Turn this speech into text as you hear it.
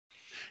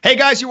Hey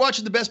guys, you're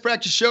watching the Best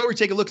Practice Show. We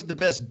take a look at the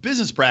best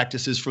business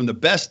practices from the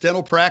best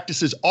dental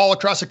practices all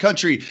across the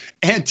country.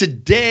 And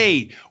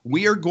today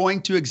we are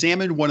going to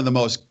examine one of the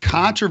most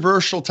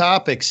controversial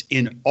topics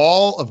in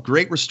all of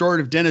great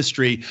restorative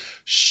dentistry.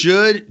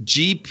 Should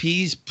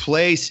GPs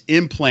place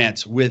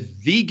implants?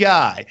 With the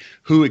guy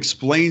who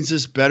explains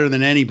this better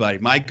than anybody,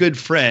 my good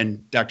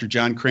friend, Dr.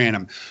 John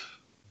Cranham.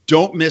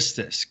 Don't miss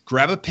this.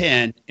 Grab a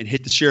pen and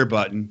hit the share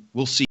button.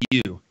 We'll see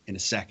you in a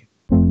second.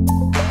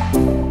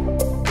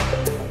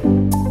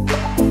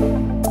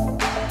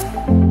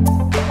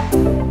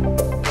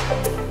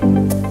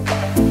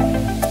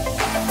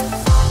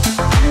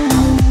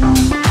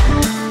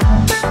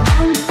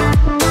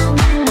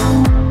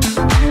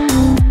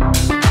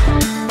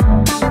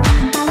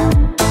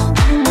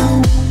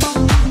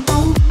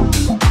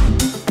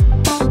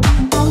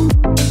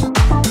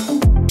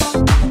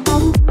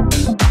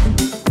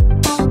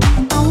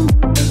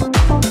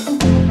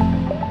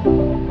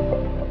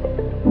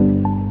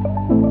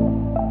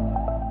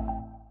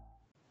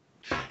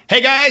 Hey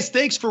guys,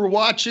 thanks for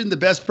watching the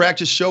Best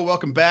Practice Show.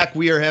 Welcome back.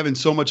 We are having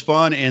so much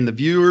fun, and the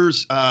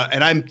viewers,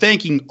 and I'm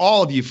thanking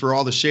all of you for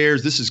all the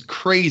shares. This is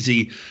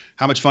crazy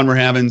how much fun we're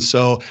having.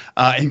 So,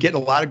 and getting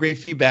a lot of great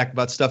feedback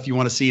about stuff you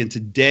want to see. And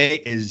today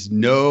is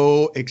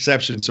no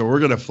exception. So we're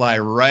going to fly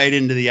right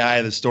into the eye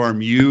of the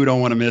storm. You don't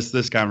want to miss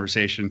this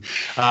conversation.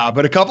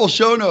 But a couple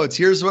show notes.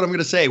 Here's what I'm going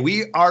to say.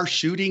 We are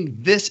shooting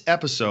this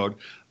episode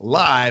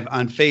live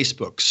on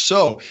Facebook.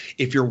 So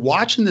if you're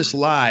watching this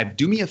live,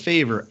 do me a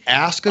favor,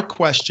 ask a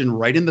question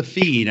right in the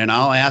feed, and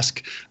I'll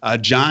ask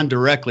John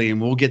directly,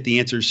 and we'll get the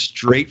answers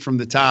straight from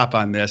the top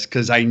on this,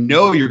 because I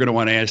know you're going to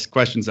want to ask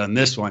questions on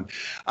this one.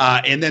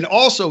 And then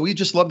also, we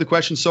just love the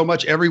questions so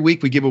much. Every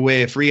week we give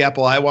away a free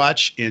Apple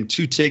iWatch and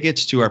 2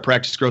 tickets to our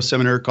Practice Growth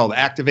Seminar called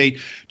Activate,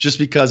 just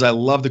because I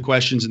love the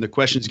questions, and the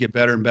questions get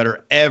better and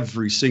better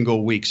every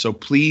single week. So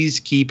please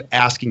keep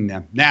asking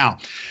them. Now,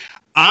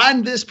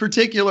 on this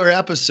particular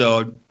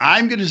episode,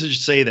 I'm going to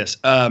just say this.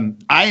 I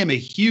am a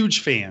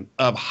huge fan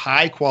of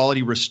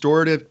high-quality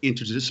restorative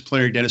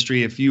interdisciplinary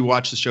dentistry. If you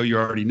watch the show, you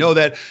already know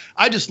that.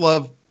 I just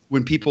love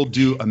when people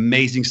do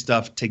amazing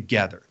stuff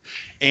together.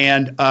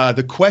 And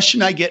the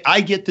question I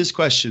get this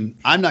question,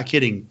 I'm not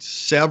kidding,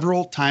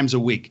 several times a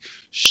week.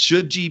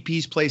 Should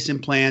GPs place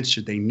implants?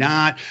 Should they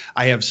not?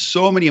 I have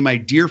so many of my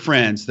dear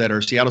friends that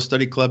are Seattle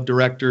Study Club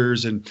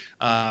directors and,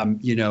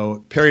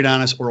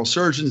 periodontists, oral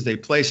surgeons. They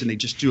place and they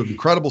just do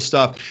incredible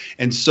stuff.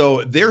 And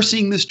so they're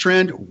seeing this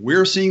trend.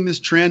 We're seeing this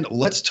trend.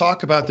 Let's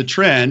talk about the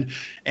trend.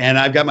 And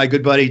I've got my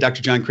good buddy,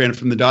 Dr. John Cranham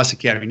from the DDS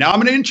Academy. Now, I'm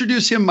going to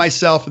introduce him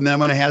myself, and then I'm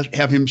going to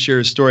have him share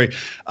his story.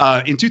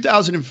 In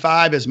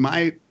 2005, as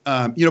my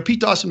Pete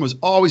Dawson was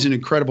always an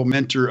incredible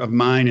mentor of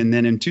mine. And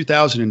then in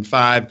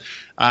 2005,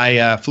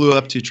 I flew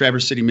up to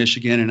Traverse City,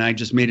 Michigan, and I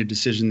just made a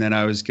decision that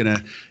I was going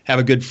to have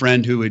a good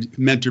friend who would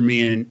mentor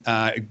me.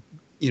 And,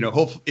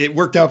 hopefully it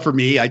worked out for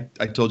me. I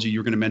told you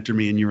were going to mentor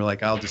me, and you were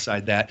like, I'll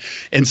decide that.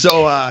 And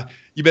so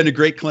you've been a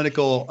great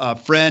clinical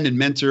friend and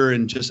mentor,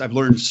 and just I've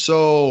learned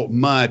so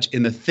much.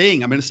 And the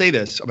thing, I'm going to say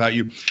this about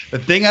you, the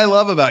thing I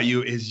love about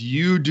you is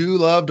you do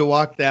love to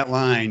walk that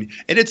line.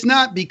 And it's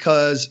not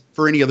because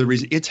for any other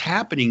reason. It's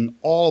happening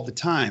all the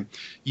time.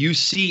 You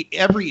see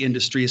every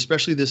industry,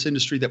 especially this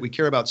industry that we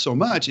care about so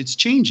much, it's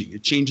changing.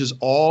 It changes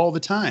all the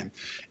time.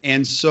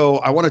 And so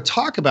I want to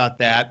talk about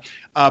that.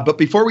 But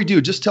before we do,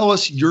 just tell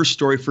us your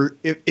story. For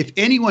if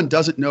anyone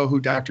doesn't know who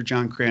Dr.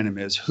 John Cranham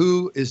is,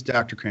 who is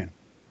Dr. Cranham?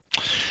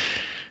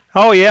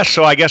 Oh, yes.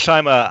 So I guess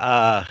I'm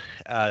a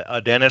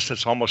dentist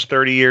that's almost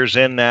 30 years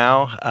in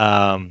now.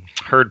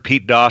 Heard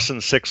Pete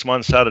Dawson 6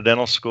 months out of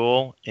dental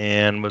school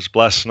and was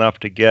blessed enough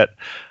to get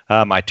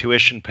my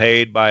tuition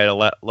paid by a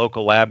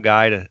local lab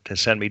guy to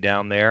send me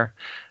down there.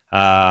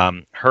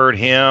 Heard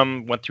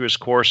him, went through his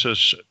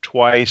courses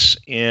twice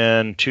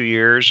in 2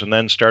 years, and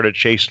then started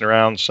chasing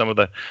around some of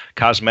the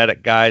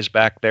cosmetic guys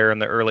back there in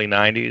the early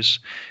 90s.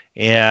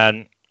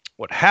 And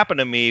what happened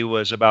to me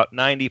was about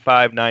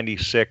 95,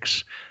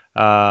 96,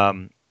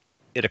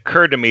 it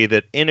occurred to me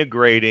that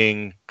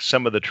integrating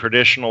some of the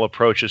traditional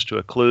approaches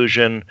to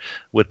occlusion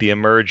with the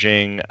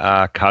emerging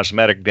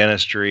cosmetic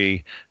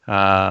dentistry,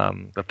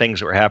 the things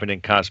that were happening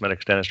in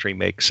cosmetics dentistry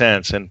make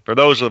sense. And for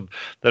those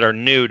that are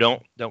new,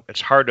 don't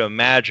it's hard to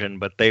imagine,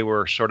 but they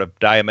were sort of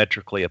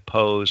diametrically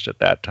opposed at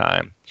that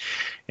time.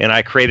 And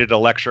I created a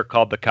lecture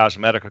called The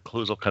Cosmetic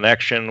Occlusal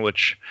Connection,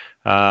 which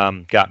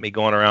got me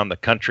going around the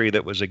country.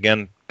 That was,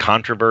 again,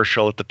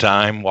 controversial at the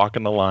time,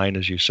 walking the line,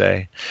 as you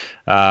say.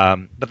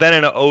 But then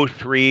in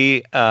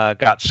 2003,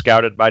 got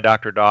scouted by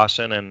Dr.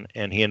 Dawson,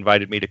 and he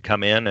invited me to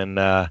come in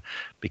and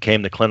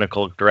became the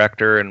clinical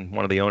director and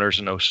one of the owners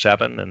in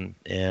 2007,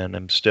 and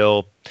I'm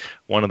still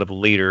one of the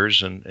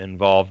leaders and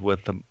involved with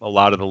a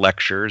lot of the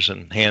lectures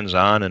and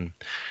hands-on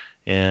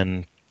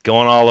and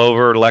going all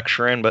over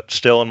lecturing, but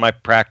still in my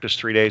practice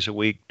 3 days a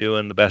week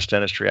doing the best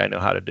dentistry I know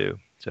how to do.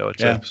 So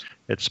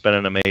it's been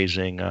an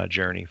amazing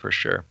journey for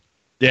sure.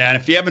 Yeah, and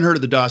if you haven't heard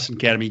of the Dawson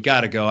Academy, you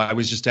got to go. I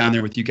was just down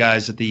there with you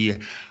guys at the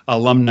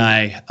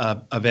alumni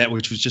event,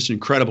 which was just an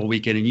incredible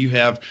weekend. And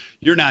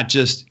you're not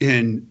just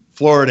in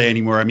Florida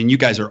anymore. I mean, you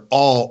guys are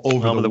all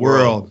over the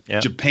world.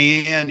 Yeah.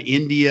 Japan,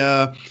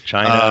 India,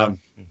 China.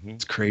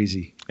 It's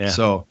crazy. Yeah,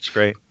 so it's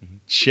great.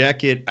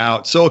 Check it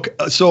out. So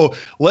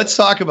let's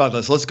talk about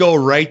this. Let's go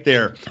right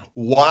there.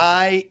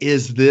 Why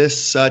is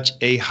this such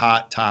a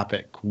hot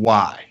topic?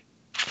 Why?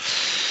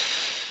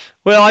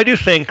 Well, I do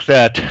think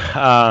that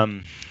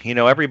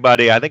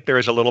everybody. I think there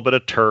is a little bit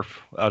of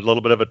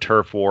a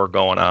turf war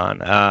going on.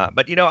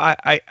 But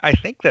I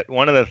think that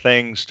one of the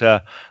things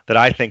that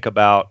I think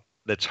about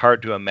that's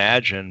hard to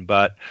imagine,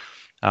 but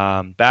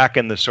back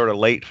in the sort of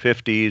late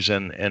 50s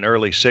and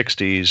early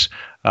 60s,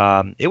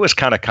 it was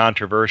kind of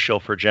controversial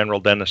for general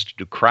dentists to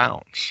do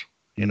crowns.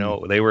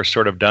 They were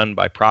sort of done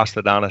by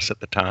prosthodontists at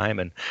the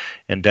time,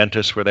 and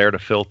dentists were there to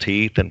fill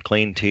teeth and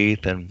clean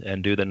teeth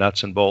and do the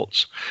nuts and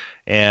bolts.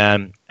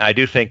 And I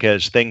do think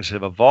as things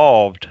have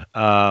evolved,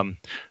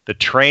 the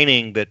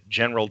training that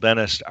general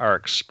dentists are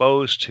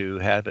exposed to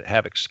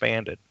have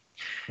expanded.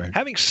 Right.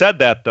 Having said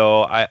that,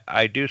 though,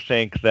 I do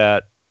think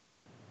that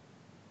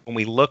when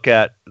we look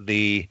at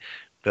the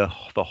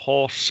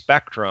whole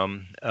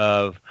spectrum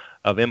of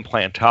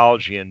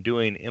implantology and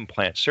doing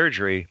implant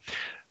surgery,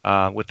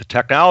 with the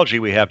technology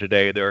we have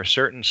today, there are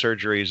certain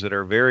surgeries that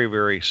are very,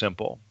 very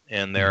simple,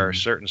 and there are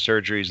certain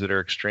surgeries that are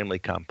extremely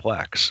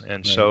complex.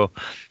 And so,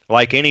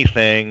 like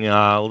anything,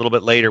 a little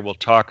bit later we'll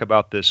talk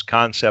about this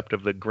concept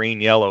of the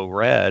green, yellow,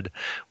 red,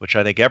 which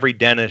I think every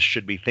dentist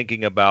should be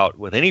thinking about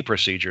with any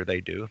procedure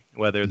they do,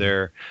 whether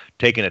they're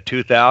taking a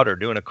tooth out or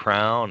doing a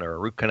crown or a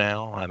root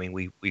canal. I mean,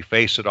 we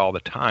face it all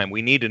the time.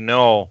 We need to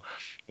know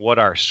what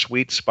our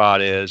sweet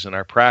spot is in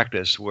our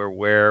practice, where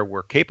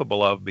we're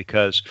capable of,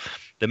 because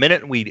the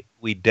minute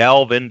we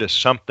delve into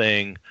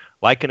something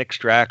like an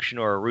extraction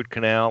or a root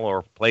canal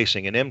or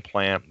placing an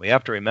implant, we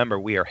have to remember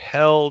we are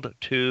held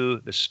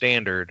to the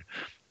standard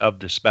of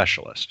the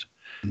specialist.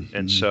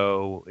 And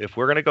so if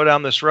we're going to go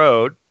down this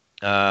road,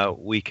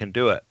 we can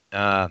do it.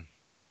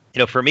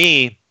 For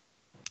me,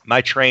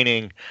 my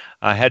training,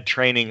 I had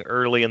training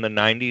early in the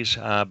 90s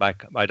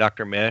by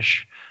Dr.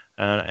 Mish,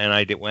 and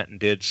I went and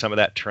did some of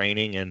that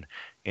training,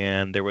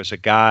 and there was a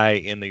guy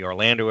in the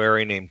Orlando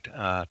area named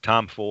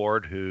Tom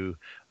Ford who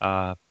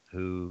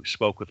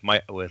spoke with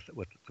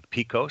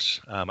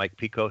Picos, Mike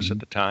Picos at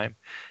the time,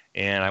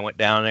 and I went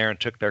down there and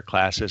took their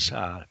classes.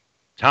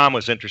 Tom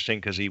was interesting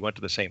because he went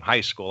to the same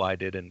high school I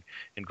did in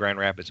Grand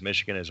Rapids,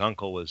 Michigan. His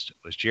uncle was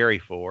Jerry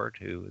Ford,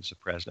 who was the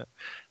president,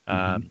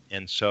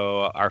 and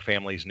so our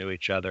families knew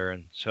each other,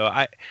 and so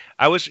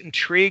I was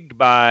intrigued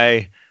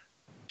by,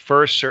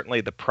 first,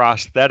 certainly the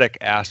prosthetic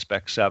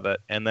aspects of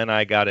it, and then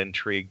I got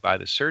intrigued by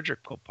the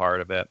surgical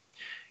part of it.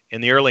 In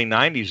the early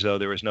 90s, though,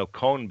 there was no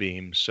cone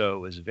beam, so it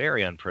was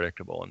very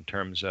unpredictable in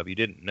terms of you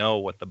didn't know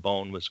what the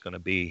bone was going to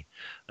be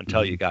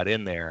until you got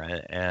in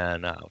there.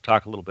 And I'll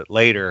talk a little bit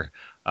later.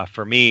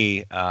 For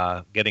me,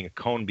 getting a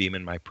cone beam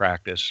in my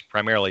practice,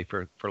 primarily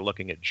for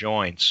looking at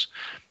joints,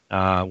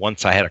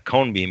 once I had a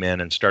cone beam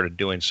in and started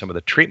doing some of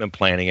the treatment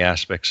planning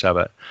aspects of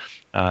it,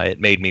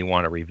 it made me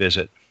want to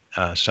revisit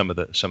some of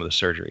the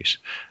surgeries.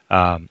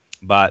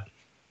 But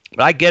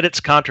I get it's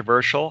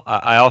controversial.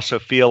 I also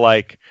feel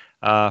like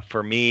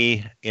for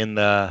me, in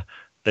the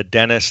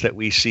dentists that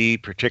we see,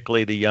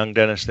 particularly the young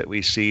dentists that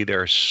we see,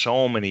 there are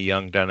so many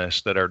young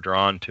dentists that are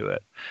drawn to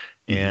it.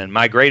 And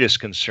my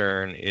greatest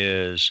concern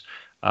is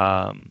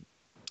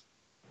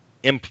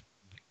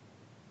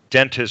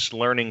dentists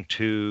learning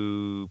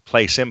to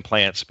place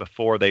implants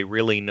before they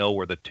really know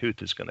where the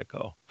tooth is going to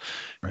go.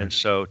 Right. And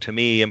so to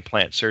me,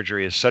 implant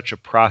surgery is such a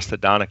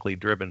prosthodontically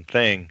driven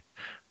thing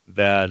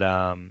that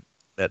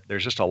that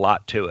there's just a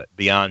lot to it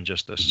beyond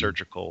just the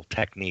surgical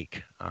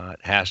technique. It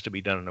has to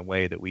be done in a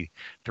way that we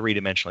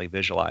three-dimensionally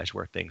visualize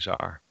where things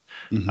are.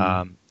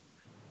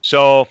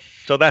 So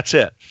that's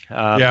it.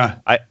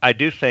 I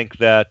do think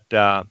that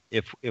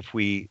if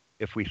we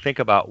think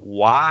about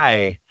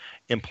why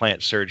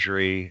implant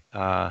surgery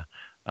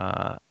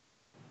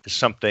is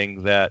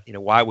something that,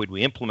 why would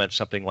we implement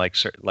something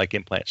like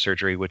implant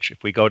surgery, which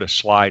if we go to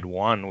slide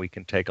 1, we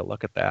can take a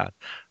look at that.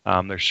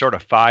 There's sort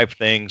of 5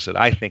 things that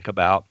I think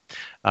about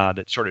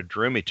that sort of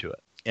drew me to it.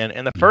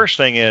 And the first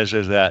thing is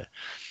that,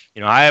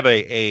 I have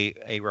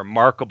a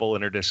remarkable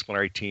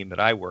interdisciplinary team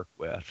that I work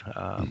with,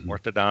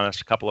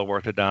 orthodontists, a couple of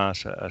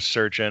orthodontists, a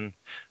surgeon,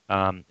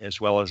 as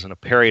well as a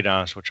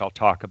periodontist, which I'll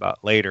talk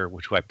about later,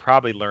 which I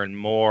probably learned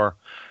more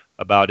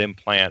about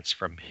implants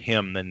from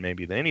him than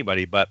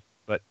anybody, but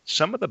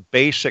some of the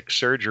basic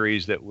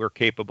surgeries that we're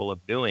capable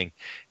of doing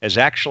has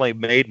actually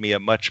made me a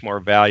much more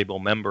valuable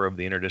member of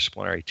the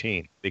interdisciplinary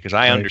team, because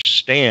I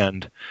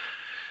understand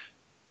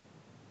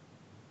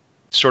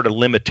sort of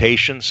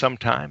limitations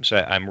sometimes.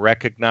 I'm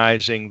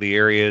recognizing the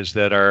areas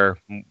that are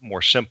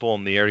more simple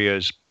and the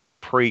areas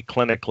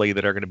pre-clinically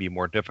that are going to be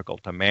more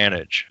difficult to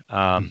manage.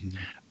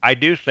 I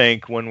do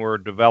think when we're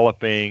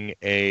developing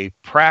a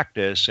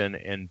practice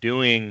and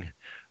doing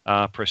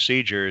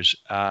procedures,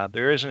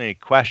 there isn't any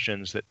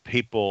questions that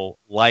people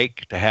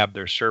like to have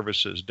their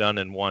services done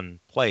in one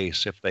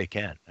place if they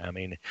can. I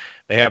mean,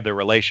 they have their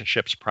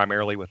relationships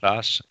primarily with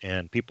us,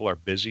 and people are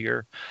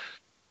busier.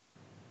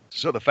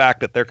 So the fact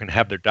that they can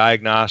have their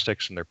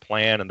diagnostics and their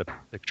plan and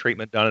the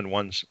treatment done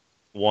in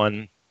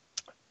one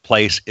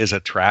place is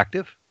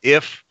attractive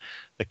if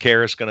the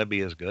care is going to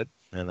be as good,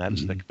 and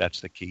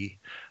that's the key.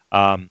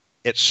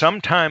 It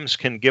sometimes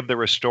can give the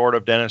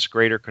restorative dentist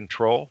greater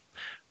control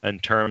in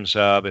terms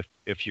of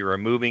if you're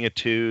removing a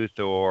tooth,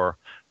 or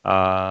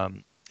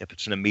if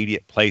it's an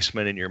immediate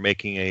placement and you're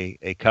making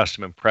a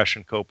custom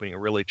impression coping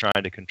and really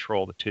trying to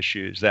control the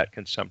tissues, that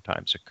can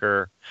sometimes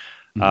occur.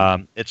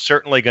 It's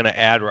certainly going to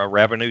add a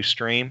revenue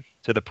stream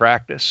to the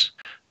practice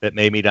that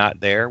maybe not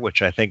there,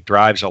 which I think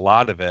drives a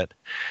lot of it.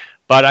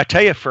 But I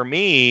tell you, for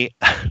me,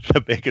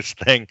 the biggest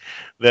thing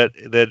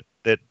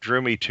that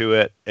drew me to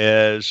it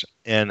is,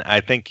 and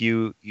I think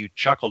you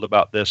chuckled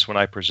about this when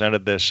I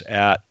presented this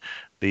at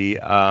the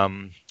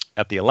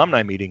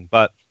alumni meeting,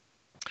 but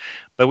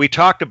we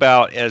talked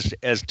about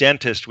as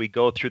dentists, we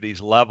go through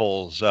these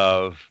levels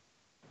of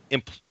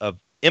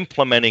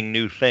implementing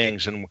new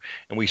things, and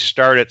we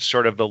start at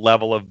sort of the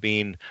level of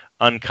being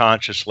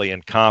unconsciously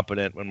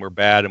incompetent when we're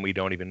bad and we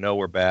don't even know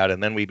we're bad,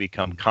 and then we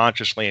become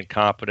consciously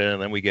incompetent,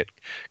 and then we get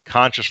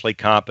consciously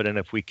competent.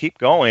 If we keep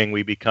going,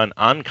 we become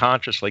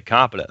unconsciously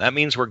competent. That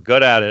means we're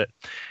good at it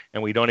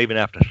and we don't even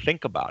have to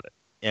think about it.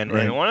 And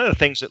one of the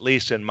things, at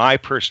least in my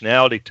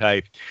personality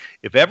type,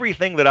 if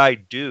everything that I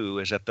do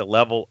is at the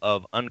level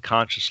of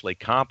unconsciously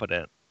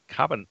competent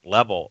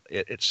level,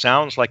 it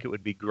sounds like it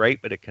would be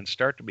great, but it can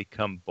start to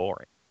become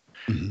boring.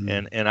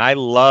 And I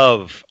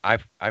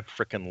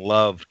freaking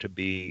love to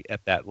be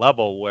at that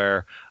level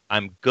where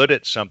I'm good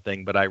at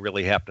something, but I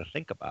really have to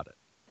think about it.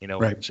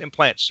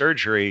 Implant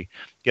surgery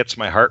gets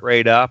my heart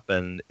rate up,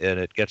 and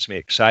it gets me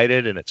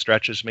excited, and it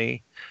stretches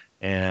me.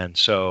 And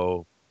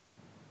so,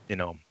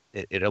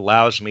 it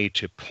allows me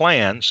to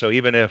plan. So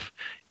even if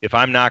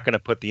I'm not going to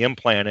put the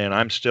implant in,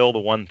 I'm still the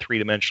one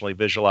three-dimensionally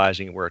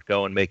visualizing where it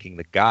go and making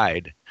the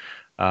guide.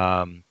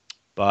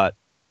 But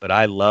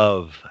I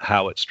love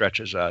how it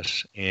stretches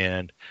us,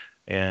 and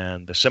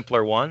the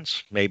simpler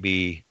ones,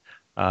 maybe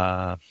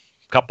a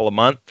couple a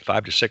month,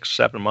 5 to 6,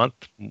 7 a month,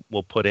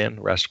 we'll put in.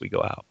 The rest we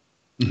go out.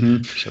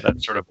 So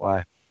that's sort of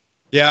why.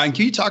 Yeah, and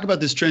can you talk about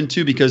this trend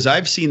too? Because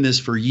I've seen this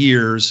for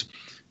years,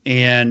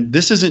 and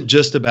this isn't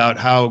just about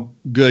how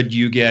good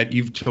you get.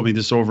 You've told me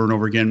this over and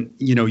over again.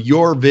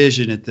 Your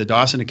vision at the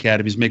Dawson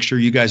Academy is make sure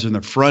you guys are in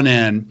the front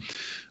end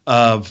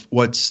of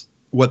what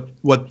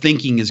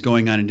thinking is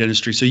going on in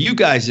dentistry. So you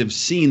guys have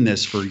seen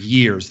this for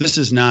years. This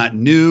is not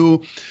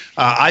new.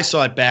 I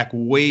saw it back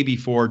way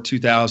before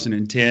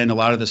 2010. A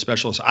lot of the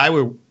specialists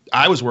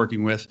I was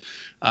working with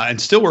and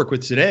still work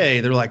with today,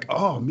 they're like,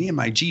 oh, me and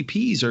my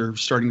GPs are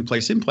starting to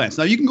place implants.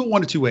 Now, you can go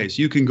one of two ways.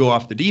 You can go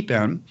off the deep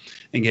end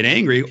and get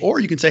angry, or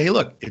you can say, hey,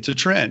 look, it's a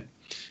trend,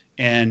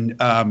 and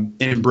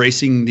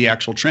embracing the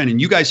actual trend.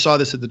 And you guys saw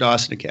this at the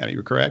Dawson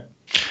Academy, correct?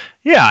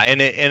 Yeah,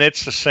 and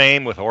it's the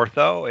same with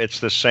ortho. It's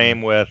the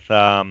same with,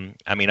 I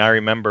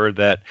remember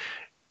that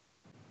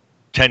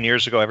 10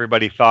 years ago,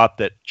 everybody thought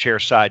that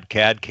chairside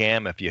CAD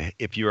cam,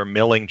 if you were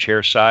milling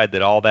chairside,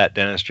 that all that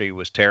dentistry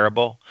was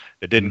terrible.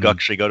 It didn't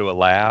actually go to a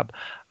lab.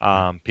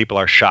 People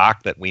are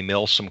shocked that we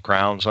mill some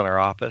crowns on our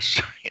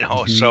office.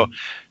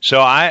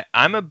 So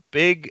I'm a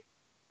big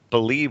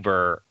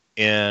believer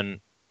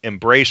in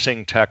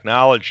embracing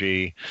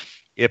technology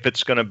if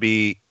it's going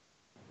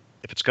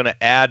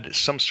to add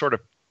some sort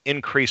of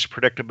increased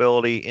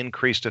predictability,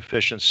 increased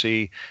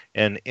efficiency,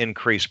 and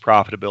increased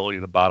profitability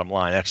to the bottom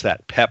line. That's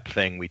that PEP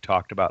thing we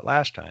talked about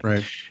last time.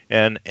 Right.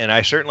 And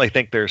I certainly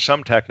think there's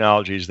some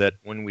technologies that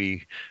when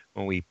we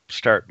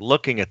start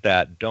looking at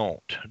that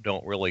don't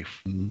really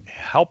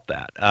help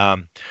that.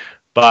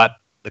 But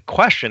the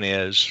question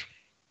is,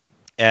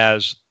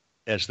 as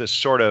this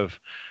sort of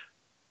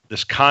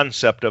this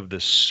concept of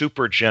the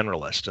super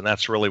generalist, and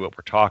that's really what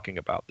we're talking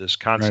about, this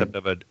concept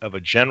of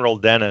a general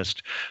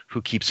dentist who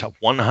keeps up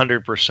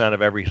 100%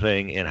 of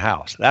everything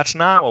in-house. That's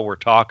not what we're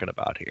talking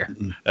about here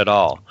at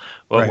all.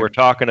 What we're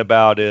talking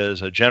about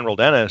is a general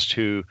dentist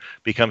who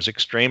becomes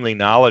extremely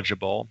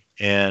knowledgeable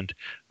and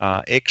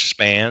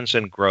expands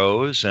and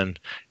grows and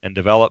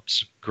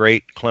develops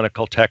great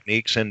clinical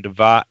techniques and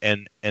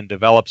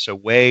develops a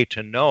way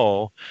to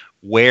know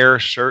where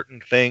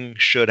certain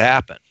things should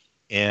happen.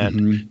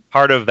 And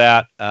part of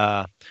that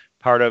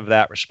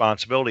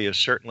responsibility is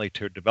certainly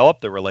to develop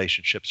the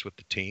relationships with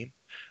the team,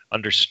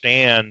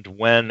 understand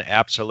when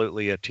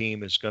absolutely a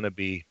team is going to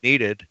be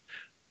needed.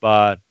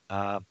 But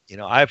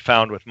I've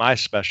found with my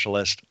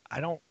specialist,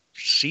 I don't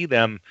see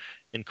them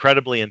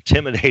incredibly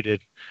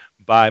intimidated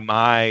by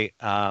my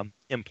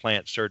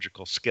implant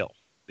surgical skill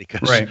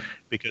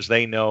because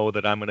they know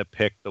that I'm going to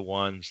pick the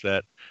ones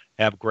that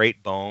have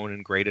great bone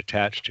and great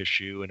attached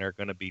tissue and are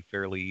going to be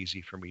fairly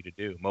easy for me to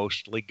do.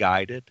 Mostly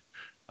guided,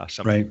 a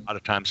lot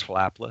of times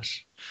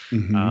flapless.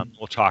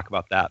 We'll talk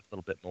about that a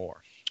little bit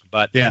more.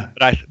 But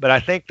I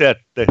think that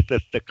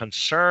the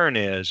concern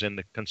is, and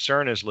the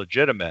concern is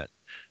legitimate.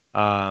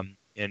 And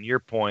your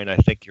point, I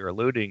think you're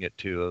alluding it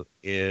to,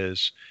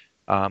 is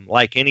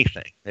like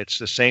anything. It's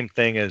the same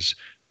thing as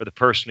for the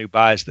person who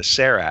buys the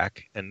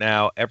CEREC, and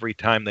now every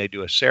time they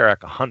do a CEREC,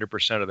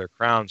 100% of their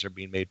crowns are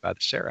being made by the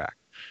CEREC.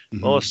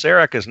 Well, a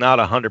CEREC is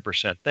not a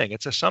 100% thing.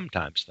 It's a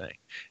sometimes thing.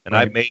 And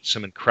Right. I've made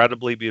some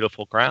incredibly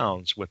beautiful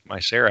crowns with my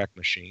CEREC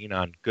machine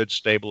on good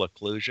stable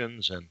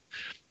occlusions and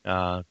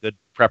good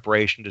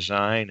preparation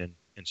design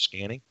and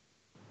scanning.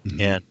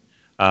 And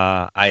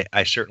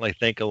I certainly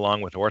think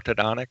along with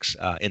orthodontics,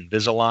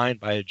 Invisalign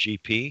by a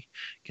GP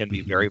can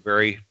be very,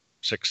 very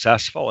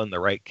successful in the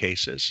right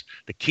cases.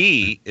 The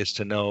key is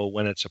to know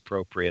when it's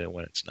appropriate and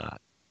when it's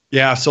not.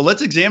 Yeah. So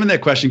let's examine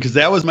that question, because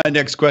that was my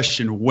next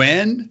question.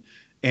 When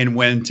and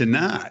when to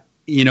not?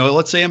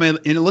 Let's say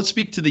let's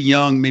speak to the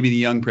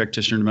young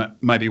practitioner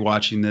might be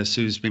watching this,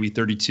 who's maybe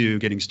 32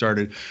 getting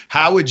started.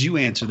 How would you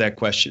answer that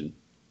question?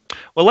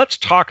 Well, let's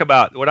talk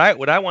about what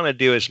I want to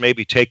do is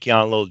maybe take you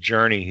on a little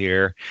journey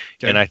here.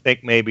 Okay. And I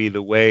think maybe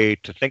the way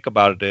to think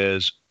about it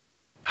is,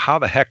 how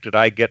the heck did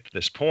I get to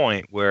this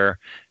point where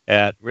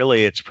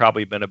it's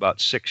probably been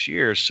about 6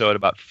 years. So at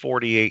about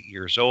 48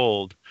 years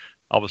old,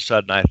 all of a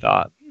sudden I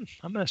thought,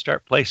 I'm going to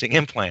start placing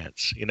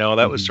implants.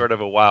 That was sort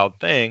of a wild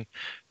thing,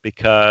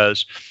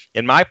 because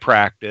in my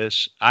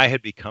practice, I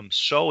had become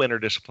so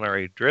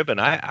interdisciplinary driven.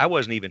 I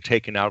wasn't even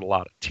taking out a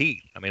lot of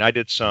teeth. I mean, I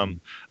did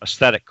some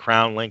aesthetic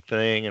crown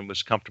lengthening and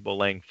was comfortable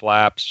laying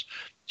flaps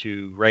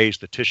to raise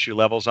the tissue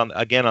levels on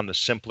the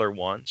simpler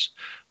ones,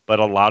 but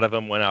a lot of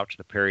them went out to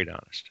the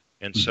periodontist.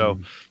 And so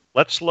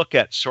let's look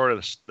at sort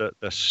of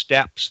the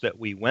steps that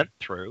we went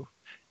through,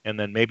 and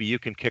then maybe you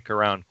can kick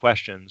around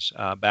questions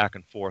back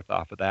and forth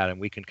off of that, and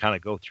we can kind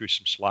of go through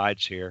some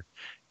slides here.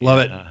 Love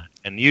it.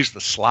 And use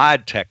the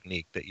slide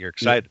technique that you're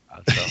excited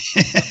about.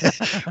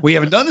 So. We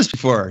haven't done this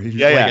before.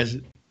 Yeah.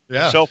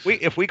 So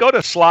if we go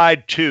to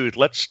slide 2,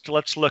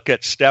 let's look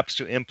at steps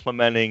to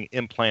implementing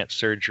implant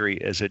surgery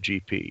as a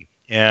GP.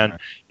 And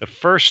the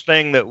first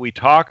thing that we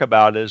talk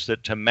about is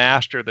that to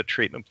master the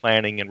treatment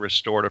planning and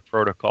restorative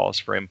protocols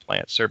for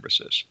implant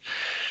services.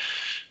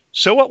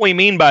 So what we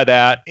mean by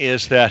that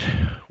is that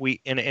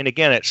and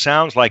again, it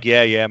sounds like,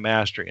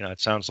 master, it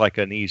sounds like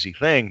an easy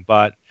thing,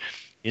 but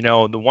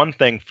the one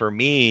thing for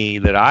me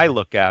that I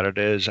look at it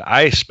is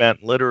I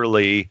spent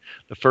literally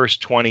the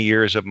first 20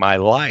 years of my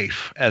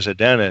life as a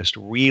dentist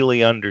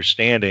really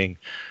understanding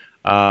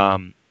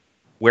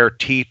where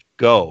teeth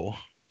go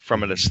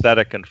from an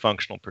aesthetic and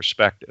functional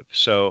perspective.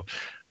 So,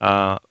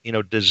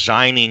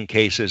 designing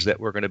cases that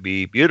were going to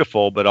be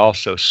beautiful, but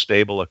also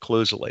stable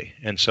occlusally.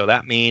 And so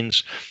that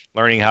means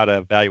learning how to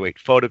evaluate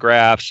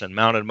photographs and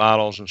mounted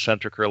models and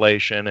centric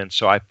relation. And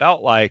so I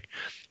felt like,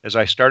 as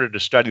I started to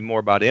study more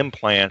about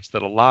implants,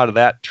 that a lot of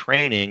that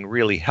training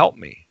really helped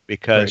me,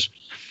 because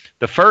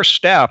the first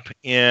step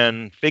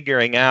in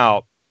figuring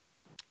out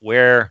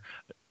where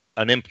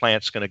an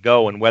implant's going to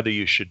go and whether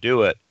you should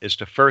do it is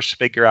to first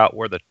figure out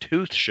where the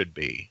tooth should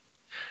be,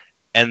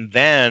 and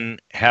then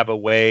have a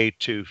way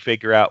to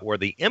figure out where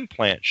the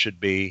implant should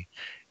be.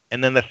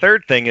 And then the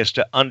third thing is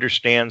to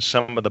understand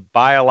some of the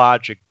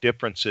biologic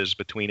differences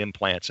between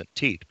implants and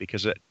teeth,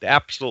 because it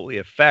absolutely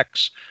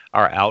affects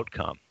our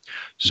outcome.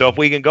 So if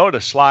we can go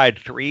to slide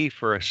 3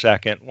 for a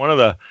second, one of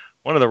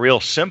the real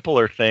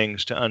simpler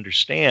things to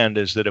understand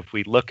is that if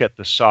we look at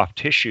the soft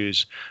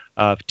tissues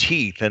of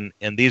teeth, and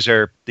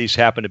these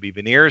happen to be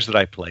veneers that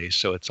I place,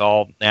 so it's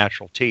all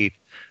natural teeth,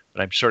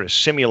 but I'm sort of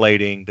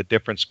simulating the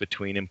difference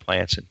between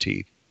implants and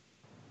teeth.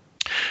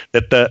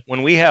 That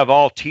when we have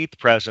all teeth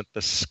present,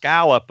 the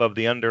scallop of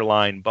the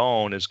underlying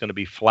bone is going to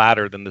be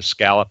flatter than the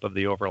scallop of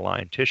the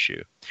overlying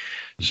tissue.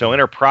 So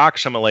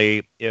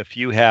interproximally, if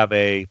you have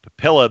a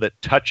papilla that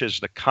touches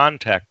the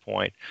contact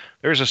point,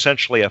 there's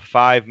essentially a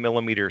 5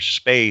 millimeter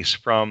space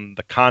from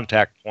the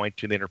contact point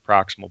to the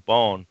interproximal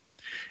bone.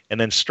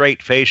 And then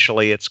straight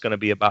facially, it's going to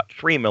be about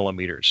 3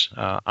 millimeters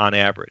on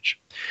average.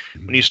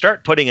 When you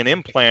start putting an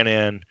implant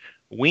in,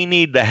 we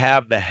need to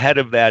have the head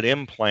of that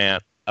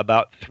implant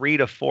about 3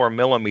 to 4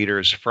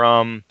 millimeters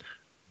from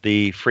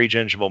the free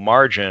gingival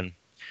margin,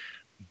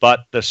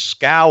 but the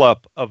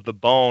scallop of the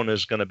bone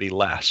is going to be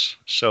less.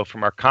 So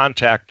from our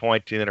contact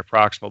point to the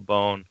interproximal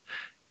bone,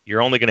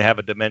 you're only going to have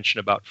a dimension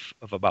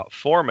of about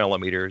 4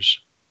 millimeters.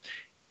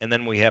 And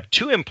then we have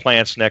 2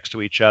 implants next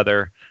to each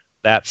other,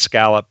 that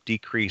scallop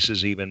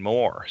decreases even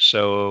more.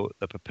 So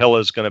the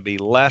papilla is going to be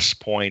less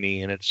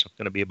pointy, and it's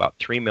going to be about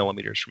 3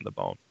 millimeters from the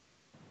bone.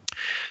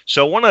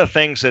 So one of the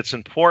things that's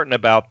important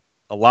about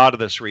a lot of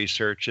this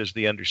research is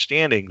the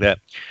understanding that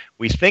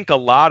we think a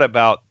lot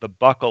about the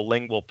buccal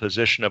lingual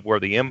position of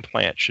where the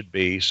implant should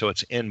be, so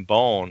it's in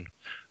bone.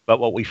 But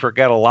what we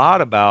forget a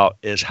lot about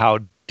is how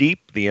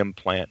deep the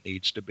implant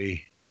needs to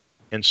be.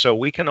 And so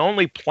we can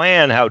only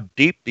plan how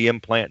deep the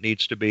implant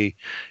needs to be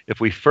if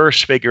we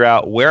first figure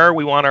out where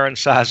we want our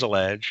incisal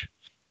edge,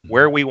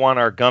 where we want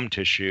our gum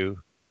tissue,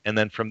 and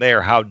then from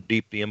there, how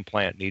deep the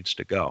implant needs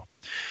to go.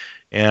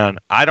 And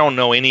I don't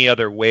know any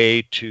other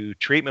way to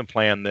treatment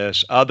plan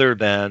this other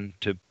than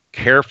to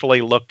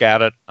carefully look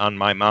at it on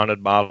my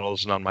mounted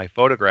models and on my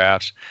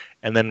photographs,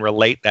 and then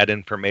relate that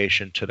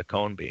information to the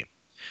cone beam.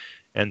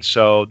 And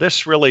so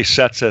this really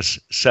sets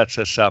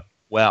us up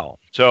well.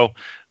 So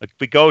if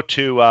we go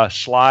to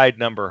slide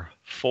number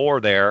 4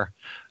 there,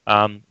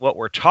 what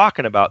we're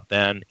talking about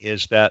then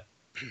is that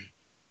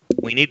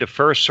we need to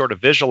first sort of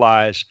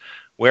visualize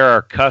where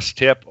our cuss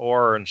tip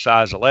or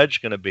incisal edge is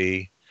going to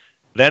be.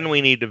 Then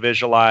we need to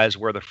visualize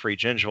where the free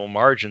gingival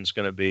margin is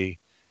going to be.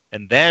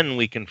 And then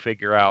we can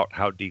figure out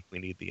how deep we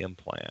need the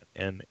implant.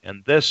 And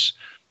this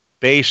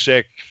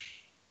basic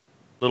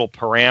little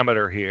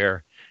parameter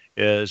here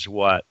is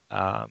what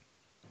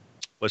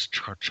was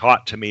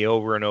taught to me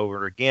over and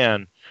over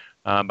again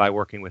by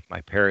working with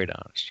my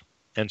periodontist.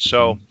 And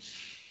so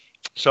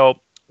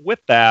with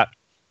that,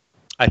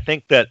 I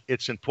think that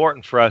it's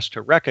important for us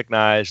to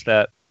recognize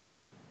that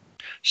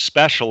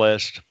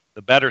specialists,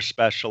 the better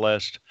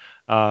specialists,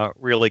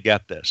 really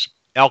get this.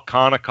 Al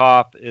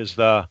Konikoff is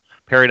the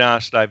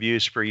periodontist I've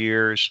used for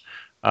years.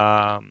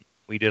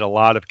 We did a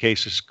lot of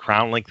cases,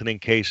 crown lengthening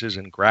cases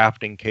and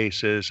grafting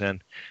cases.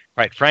 And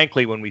quite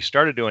frankly, when we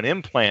started doing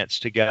implants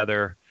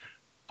together,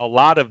 a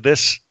lot of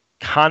this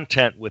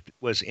content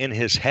was in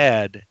his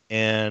head.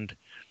 And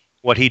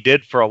what he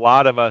did for a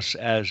lot of us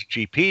as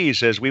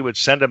GPs is we would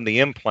send him the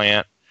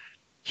implant.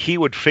 He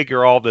would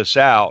figure all this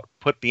out,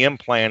 put the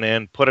implant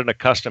in, put in a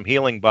custom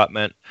healing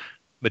abutment,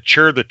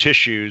 mature the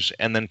tissues,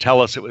 and then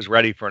tell us it was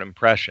ready for an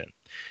impression.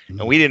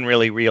 And we didn't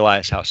really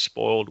realize how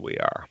spoiled we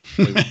are.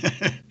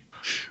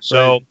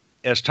 So right.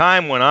 As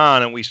time went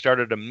on and we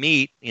started to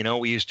meet,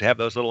 we used to have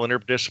those little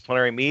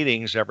interdisciplinary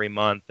meetings every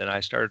month, and I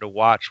started to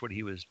watch what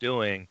he was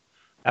doing.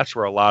 That's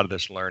where a lot of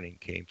this learning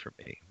came for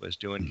me, was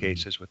doing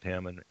cases with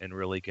him and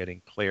really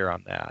getting clear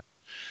on that.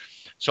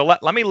 So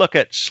let me look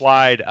at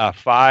slide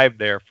 5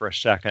 there for a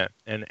second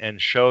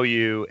and show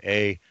you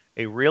a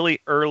really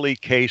early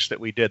case that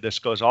we did. This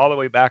goes all the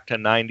way back to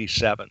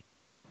 97.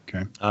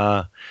 Okay.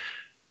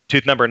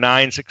 Tooth number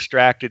 9 is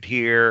extracted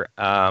here,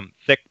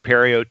 thick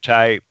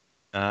periotype,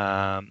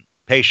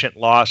 patient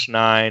lost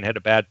 9, had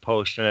a bad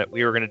post in it.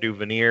 We were going to do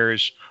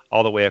veneers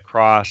all the way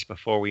across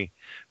before we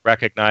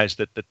recognized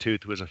that the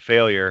tooth was a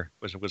failure,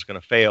 was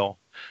going to fail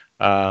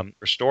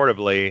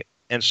restoratively.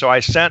 And so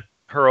I sent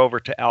her over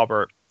to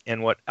Albert.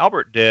 And what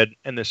Albert did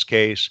in this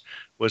case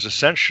was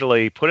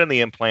essentially put in the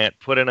implant,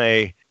 put in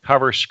a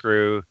cover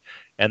screw,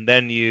 and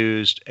then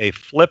used a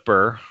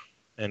flipper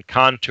and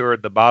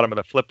contoured the bottom of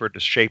the flipper to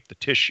shape the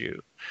tissue.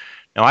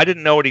 Now, I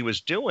didn't know what he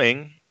was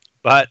doing,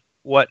 but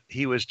what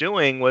he was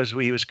doing was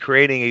he was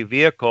creating a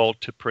vehicle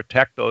to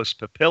protect those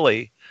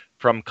papillae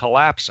from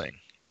collapsing.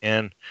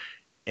 And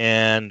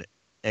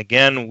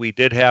again, we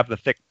did have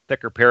the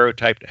thicker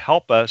periotype to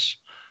help us,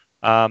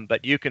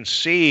 but you can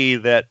see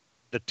that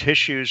the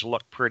tissues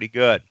look pretty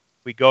good.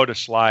 We go to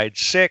slide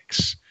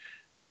 6.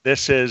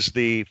 This is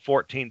the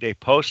 14-day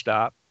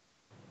post-op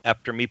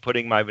after me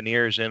putting my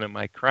veneers in and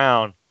my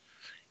crown.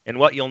 And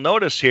what you'll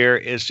notice here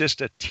is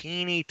just a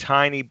teeny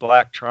tiny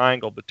black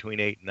triangle between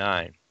 8 and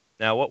 9.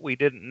 Now, what we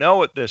didn't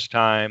know at this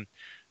time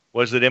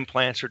was that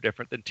implants are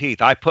different than teeth.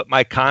 I put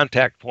my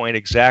contact point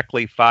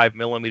exactly 5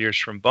 millimeters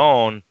from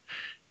bone,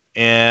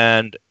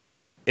 and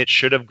it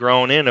should have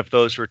grown in if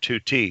those were 2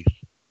 teeth.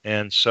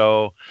 And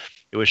so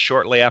it was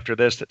shortly after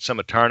this that some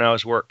of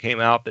Tarnow's work came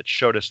out that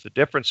showed us the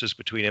differences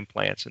between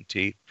implants and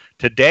teeth.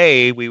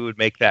 Today, we would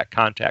make that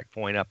contact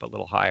point up a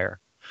little higher.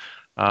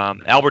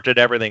 Albert did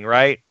everything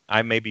right.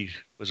 I maybe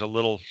was a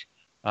little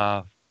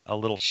slow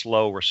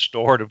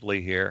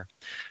restoratively here.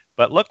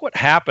 But look what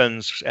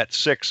happens at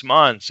 6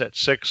 months. At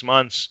 6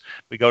 months,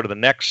 we go to the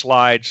next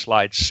slide,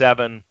 slide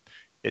 7.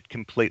 It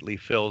completely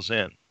fills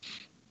in.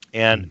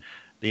 And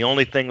the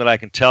only thing that I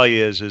can tell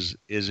you is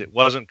it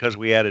wasn't because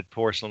we added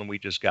porcelain, we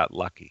just got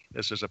lucky.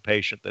 This is a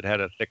patient that had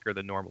a thicker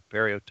than normal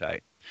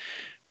periotype.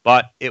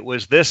 But it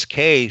was this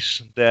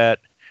case that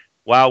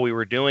while we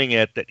were doing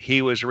it, that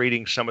he was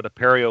reading some of the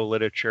perio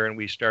literature and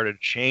we started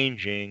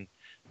changing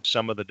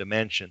some of the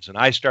dimensions. And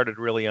I started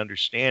really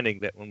understanding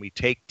that when we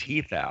take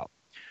teeth out,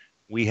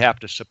 we have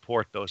to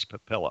support those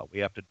papilla. We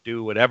have to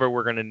do whatever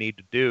we're going to need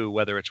to do,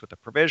 whether it's with a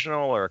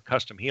provisional or a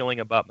custom healing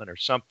abutment or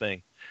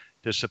something,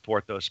 to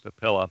support those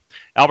papilla.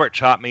 Albert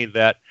taught me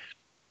that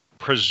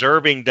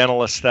preserving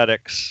dental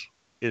aesthetics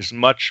is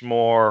much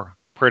more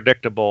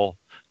predictable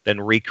than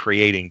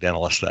recreating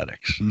dental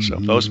aesthetics. So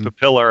if those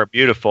papilla are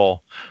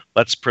beautiful,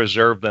 let's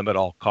preserve them at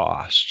all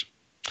costs.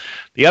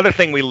 The other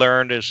thing we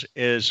learned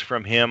is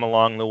from him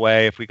along the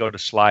way, if we go to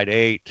slide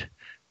 8,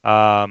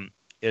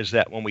 is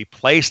that when we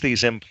place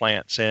these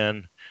implants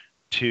in,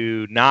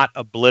 to not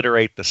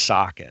obliterate the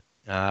socket.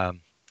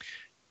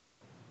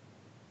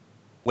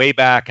 Way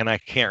back, and I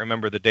can't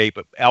remember the date,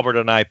 but Albert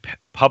and I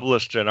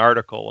published an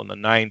article in the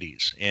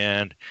 90s,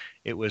 and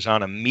it was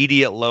on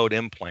immediate load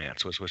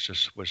implants,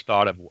 was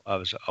thought of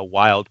as a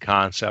wild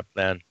concept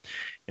then.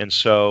 And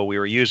so we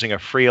were using a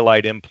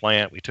Freelite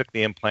implant. We took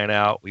the implant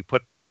out,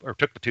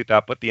 took the tooth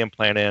out, put the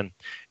implant in,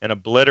 and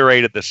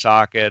obliterated the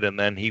socket, and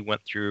then he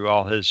went through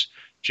all his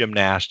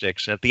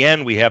gymnastics. And at the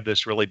end, we have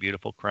this really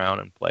beautiful crown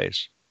in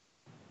place.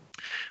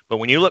 But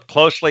when you look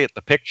closely at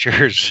the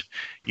pictures,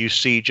 you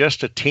see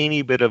just a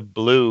teeny bit of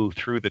blue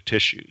through the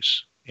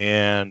tissues.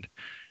 And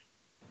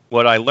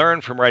what I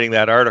learned from writing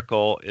that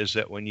article is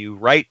that when you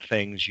write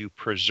things, you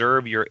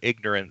preserve your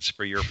ignorance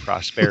for your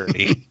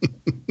prosperity.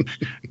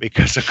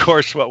 Because, of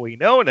course, what we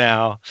know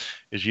now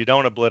is you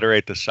don't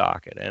obliterate the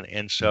socket.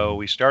 And so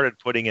we started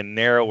putting in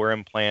narrower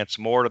implants,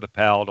 more to the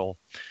palatal,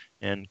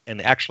 and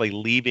actually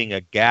leaving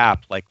a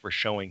gap like we're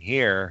showing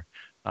here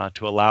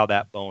to allow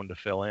that bone to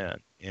fill in.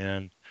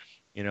 And,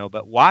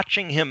 but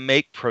watching him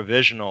make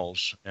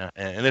provisionals,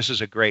 and this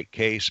is a great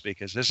case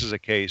because this is a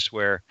case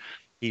where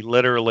he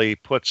literally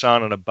puts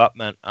on an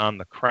abutment on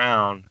the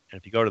crown. And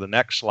if you go to the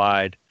next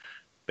slide,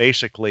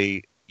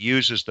 basically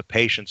uses the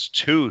patient's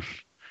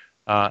tooth,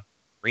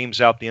 reams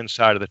out the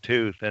inside of the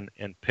tooth and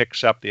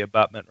picks up the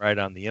abutment right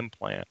on the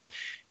implant.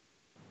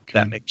 Okay.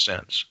 That makes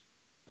sense.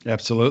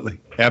 Absolutely.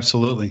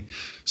 Absolutely.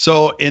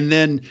 So, and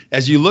then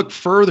as you look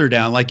further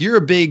down, like you're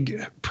a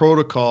big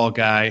protocol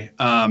guy.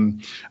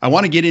 I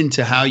want to get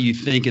into how you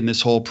think in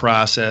this whole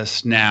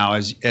process now,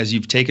 as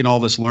you've taken all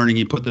this learning,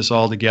 you put this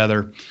all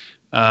together.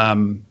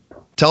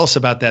 Tell us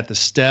about that, the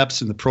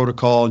steps and the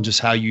protocol, and just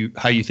how you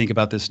think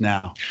about this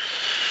now.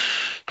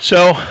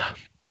 So,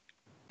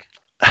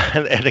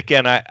 and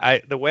again,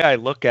 I the way I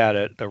look at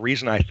it, the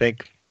reason I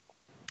think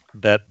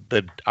that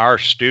our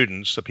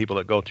students, the people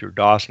that go through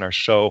Dawson, are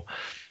so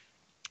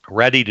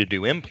ready to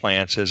do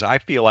implants is I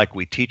feel like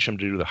we teach them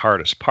to do the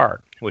hardest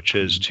part, which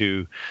is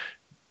to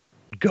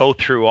go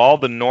through all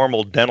the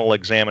normal dental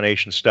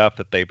examination stuff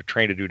that they've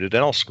trained to do to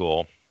dental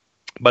school,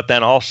 but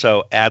then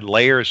also add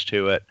layers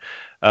to it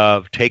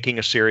of taking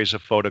a series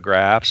of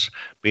photographs,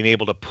 being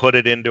able to put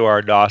it into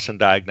our Dawson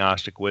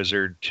Diagnostic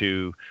Wizard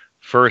to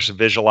first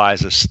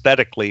visualize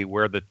aesthetically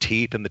where the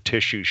teeth and the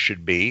tissues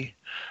should be,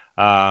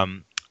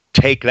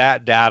 take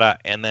that data,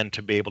 and then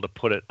to be able to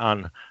put it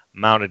on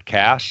mounted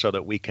casts so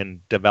that we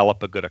can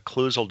develop a good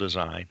occlusal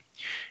design.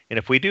 And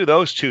if we do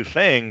those two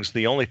things,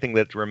 the only thing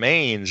that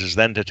remains is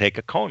then to take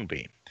a cone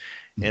beam.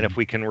 And if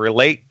we can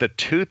relate the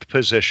tooth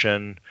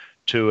position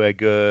to a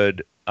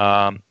good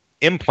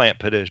implant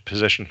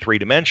position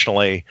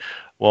three-dimensionally,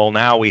 well,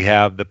 now we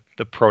have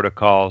the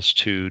protocols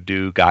to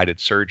do guided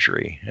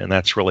surgery, and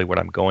that's really what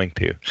I'm going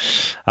to.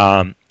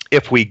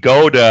 If we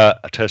go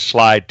to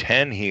slide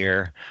 10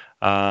 here,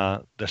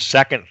 the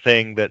second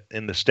thing that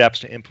in the steps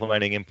to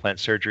implementing implant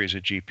surgery as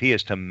a GP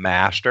is to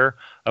master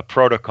a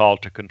protocol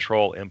to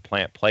control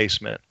implant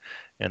placement.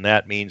 And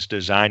that means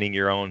designing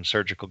your own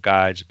surgical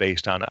guides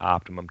based on an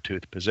optimum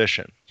tooth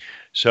position.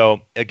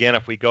 So again,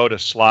 if we go to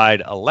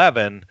slide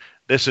 11,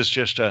 this is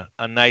just a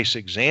nice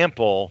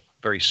example,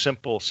 very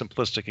simple,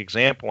 simplistic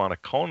example on a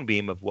cone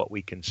beam of what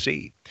we can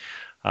see.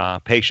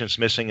 Patients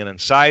missing an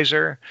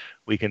incisor,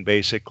 we can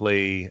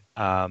basically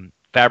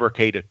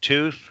fabricate a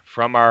tooth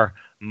from our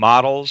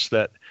models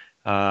that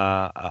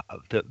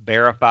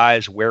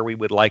verifies where we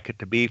would like it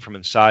to be from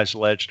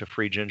incisal edge to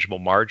free gingival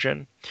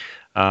margin.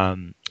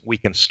 We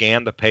can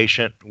scan the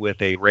patient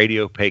with a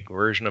radiopaque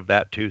version of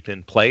that tooth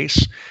in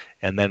place,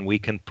 and then we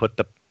can put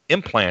the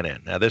implant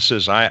in. Now this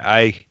is,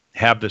 I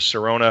have the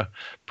Sirona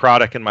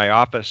product in my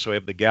office, so we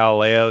have the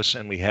Galileos,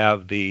 and we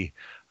have the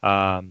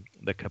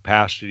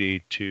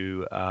capacity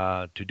to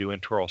do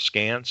intraoral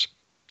scans.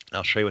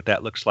 I'll show you what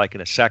that looks like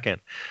in a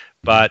second.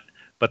 But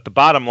the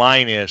bottom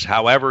line is,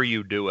 however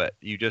you do it,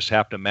 you just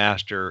have to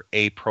master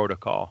a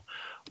protocol.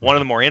 One of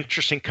the more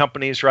interesting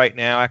companies right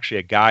now, actually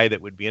a guy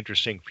that would be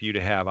interesting for you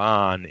to have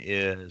on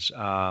is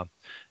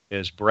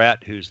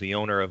Brett, who's the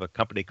owner of a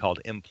company called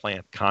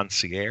Implant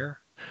Concierge,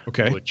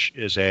 which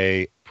is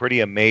a pretty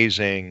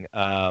amazing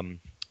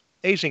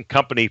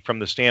company from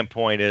the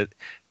standpoint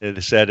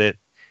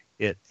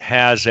it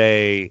has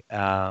a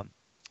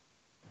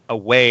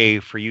way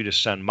for you to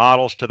send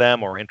models to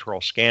them or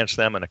intraoral scans to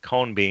them and a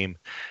cone beam,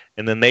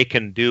 and then they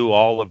can do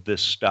all of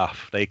this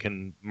stuff. They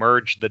can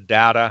merge the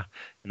data,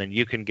 and then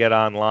you can get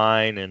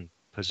online and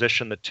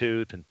position the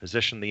tooth and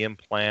position the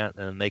implant,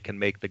 and they can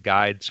make the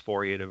guides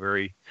for you at a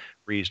very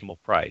reasonable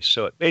price.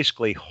 So it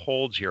basically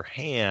holds your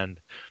hand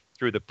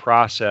through the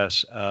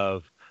process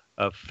of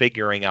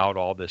figuring out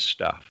all this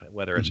stuff,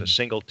 whether it's a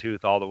single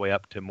tooth all the way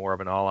up to more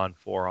of an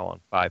all-on-4,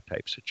 all-on-5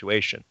 type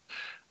situation.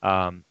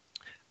 I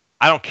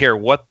don't care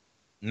what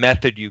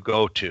method you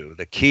go to.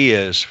 The key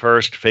is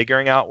first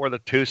figuring out where the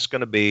tooth's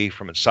going to be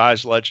from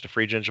incisal edge to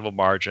free gingival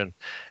margin,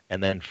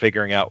 and then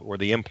figuring out where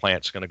the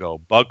implant's going to go,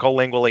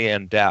 buccolingually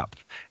and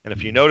depth. And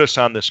if you notice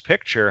on this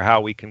picture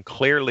how we can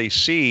clearly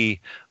see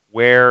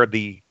where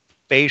the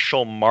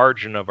facial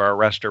margin of our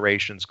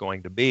restoration is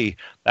going to be,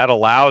 that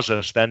allows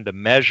us then to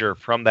measure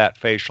from that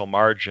facial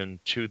margin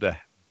to the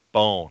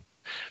bone.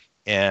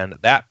 And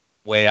that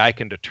way I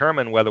can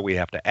determine whether we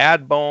have to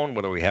add bone,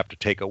 whether we have to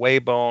take away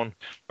bone,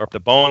 or if the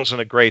bone's in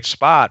a great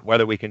spot,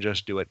 whether we can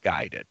just do it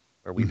guided,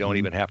 or we don't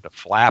even have to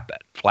flap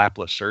it,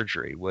 flapless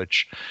surgery,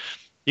 which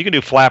you can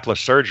do flapless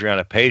surgery on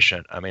a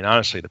patient. I mean,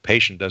 honestly, the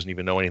patient doesn't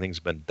even know anything's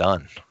been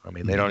done. I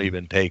mean, they don't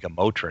even take a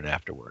Motrin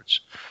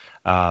afterwards.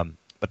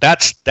 But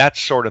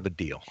that's sort of the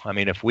deal. I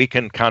mean, if we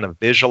can kind of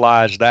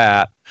visualize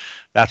that,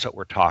 that's what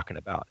we're talking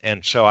about.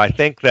 And so I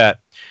think that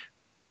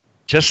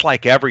just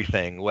like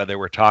everything, whether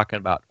we're talking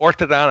about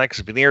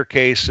orthodontics, veneer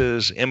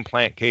cases,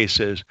 implant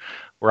cases,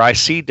 Where I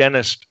see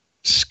dentists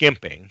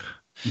skimping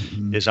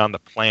Mm-hmm. is on the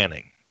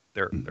planning.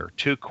 They're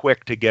too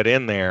quick to get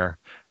in there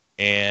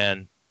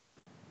and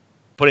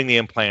putting the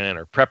implant in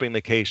or prepping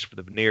the case for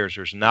the veneers.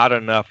 There's not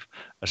enough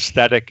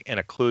aesthetic and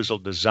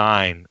occlusal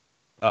design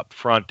up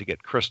front to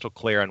get crystal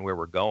clear on where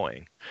we're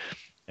going.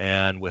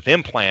 And with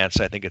implants,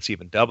 I think it's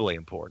even doubly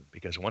important,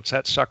 because once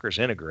that sucker's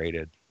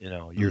integrated,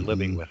 you're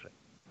living with it.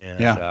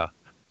 And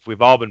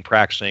we've all been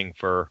practicing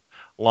for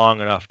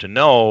long enough to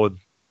know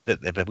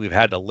that we've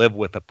had to live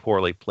with a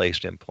poorly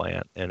placed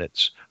implant, and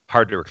it's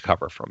hard to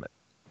recover from it.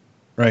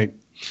 Right.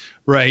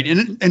 Right.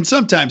 And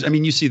sometimes, I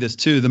mean, you see this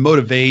too, the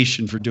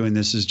motivation for doing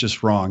this is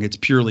just wrong. It's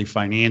purely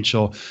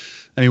financial.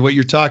 I mean, what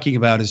you're talking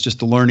about is just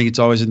the learning. It's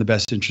always in the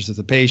best interest of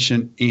the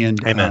patient,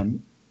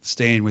 and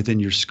staying within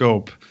your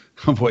scope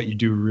of what you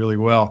do really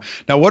well.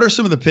 Now, what are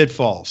some of the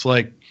pitfalls?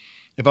 Like,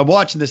 if I'm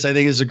watching this, I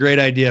think it's a great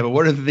idea, but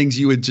what are the things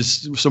you would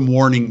some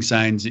warning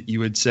signs that you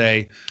would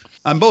say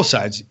on both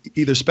sides,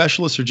 either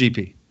specialist or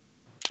GP?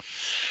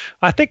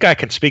 I think I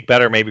can speak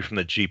better maybe from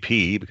the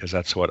GP, because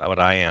that's what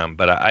I am.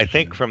 But I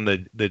think from the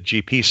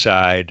GP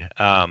side,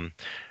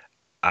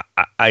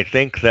 I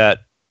think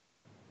that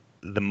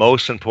the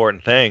most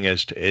important thing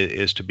is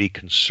to be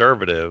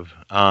conservative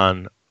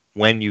on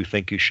when you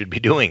think you should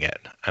be doing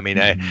it. I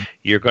mean,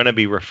 you're going to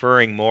be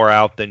referring more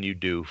out than you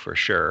do, for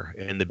sure,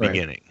 in the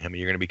beginning. I mean,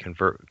 you're going to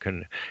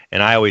be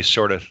and I always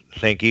sort of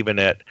think, even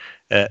at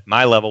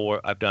my level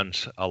where I've done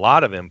a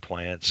lot of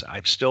implants,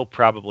 I'm still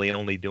probably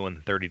only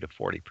doing 30 to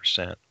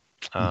 40%.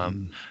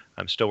 I'm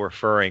still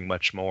referring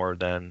much more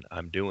than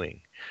I'm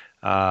doing.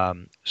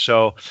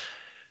 So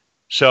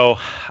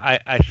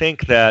I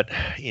think that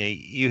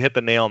you hit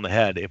the nail on the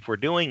head. If we're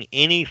doing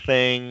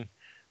anything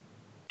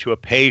to a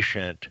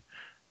patient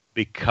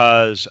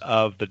because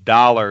of the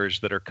dollars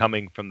that are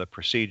coming from the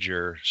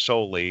procedure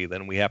solely,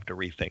 then we have to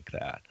rethink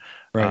that.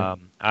 Right.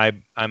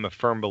 I'm a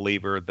firm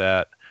believer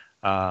that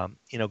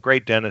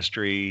great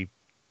dentistry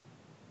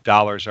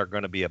dollars are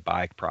going to be a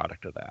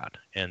byproduct of that.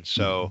 And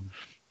so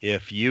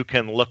if you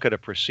can look at a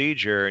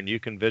procedure and you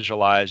can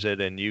visualize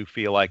it and you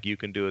feel like you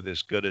can do it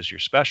as good as your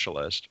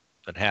specialist,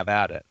 then have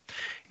at it.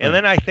 And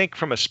then I think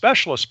from a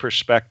specialist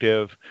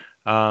perspective,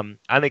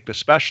 I think the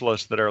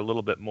specialists that are a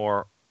little bit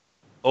more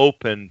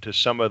open to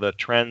some of the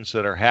trends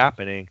that are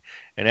happening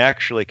and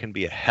actually can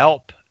be a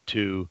help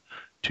to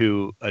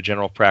a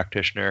general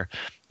practitioner.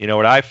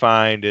 What I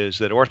find is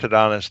that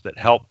orthodontists that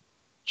help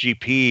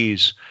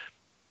GPs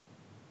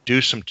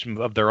do some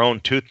of their own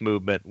tooth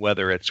movement,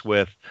 whether it's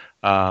with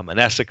an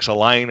Essex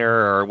aligner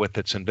or with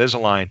its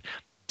Invisalign,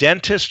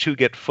 dentists who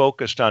get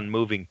focused on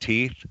moving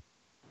teeth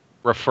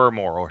refer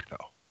more ortho.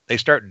 They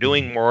start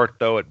doing more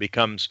ortho. It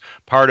becomes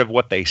part of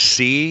what they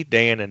see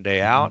day in and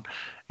day out.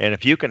 And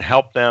if you can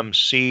help them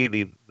see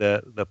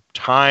the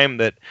time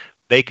that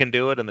they can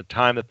do it and the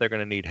time that they're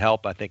going to need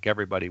help, I think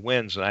everybody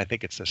wins. And I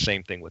think it's the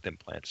same thing with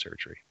implant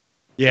surgery.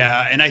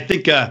 Yeah, and I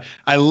think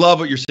I love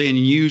what you're saying.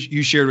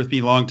 You shared with me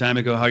a long time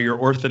ago how your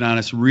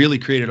orthodontist really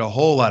created a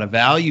whole lot of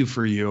value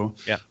for you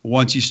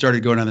once you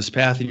started going down this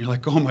path. And you're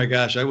like, oh my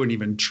gosh, I wouldn't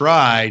even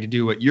try to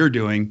do what you're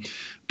doing.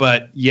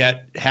 But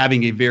yet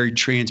having a very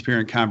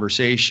transparent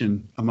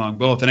conversation among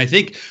both. And I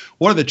think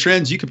one of the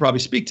trends, you could probably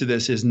speak to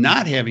this, is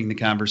not having the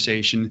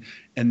conversation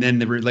and then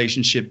the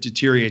relationship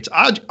deteriorates.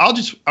 I want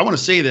to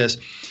say this,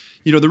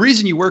 the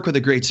reason you work with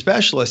a great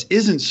specialist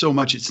isn't so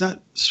much, it's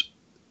not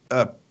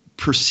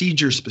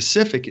procedure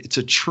specific. It's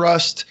a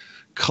trust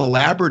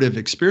collaborative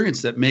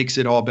experience that makes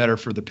it all better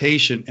for the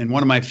patient. And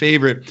one of my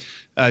favorite,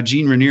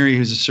 Gene Ranieri,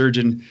 who's a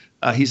surgeon,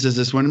 he says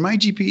this: when my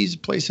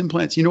GPs place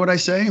implants, you know what I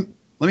say?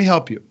 Let me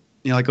help you.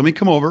 Let me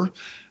come over.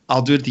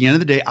 I'll do it at the end of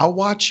the day. I'll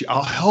watch you.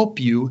 I'll help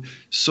you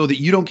so that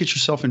you don't get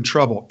yourself in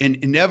trouble. And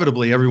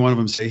inevitably, every one of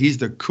them say he's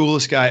the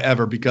coolest guy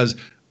ever, because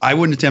I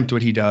wouldn't attempt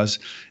what he does.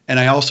 And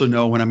I also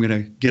know when I'm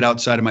going to get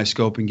outside of my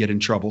scope and get in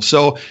trouble.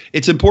 So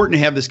it's important to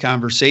have this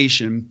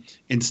conversation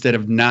instead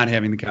of not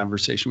having the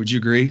conversation. Would you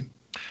agree?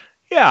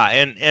 Yeah.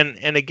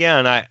 And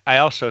again, I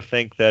also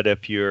think that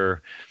if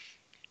you're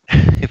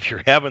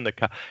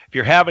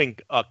having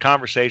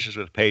conversations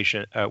with a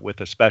patient,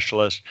 with a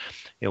specialist,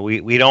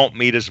 we don't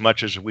meet as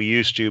much as we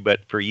used to,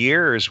 but for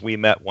years we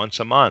met once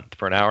a month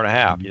for an hour and a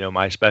half.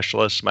 My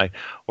specialist, my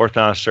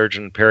orthodontist,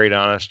 surgeon,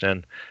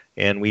 periodontist,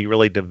 and we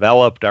really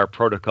developed our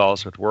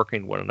protocols with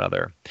working one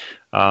another.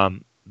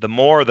 The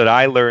more that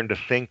I learned to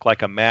think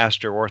like a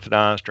master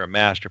orthodontist or a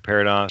master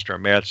periodontist or a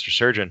master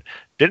surgeon,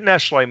 didn't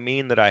necessarily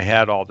mean that I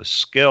had all the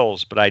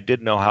skills, but I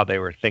did know how they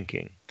were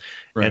thinking.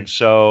 Right. And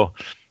so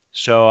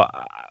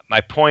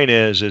my point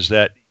is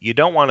that you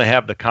don't want to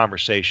have the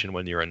conversation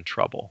when you're in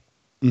trouble.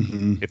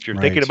 If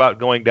you're thinking about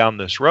going down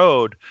this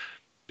road,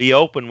 be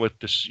open with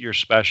your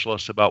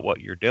specialist about what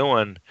you're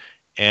doing.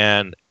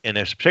 And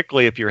it's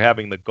particularly if you're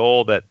having the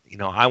goal that,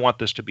 I want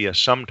this to be a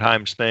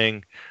sometimes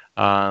thing,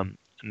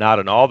 not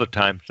an all the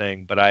time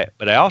thing. But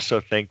I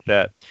also think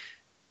that,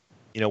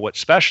 what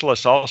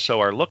specialists also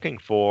are looking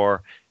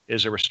for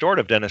is a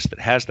restorative dentist that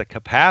has the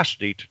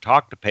capacity to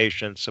talk to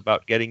patients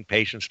about getting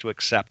patients to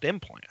accept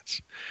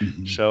implants.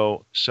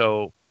 So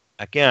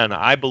again,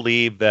 I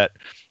believe that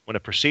when a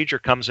procedure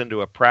comes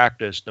into a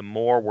practice, the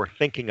more we're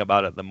thinking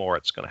about it, the more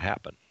it's going to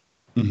happen,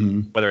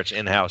 whether it's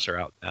in-house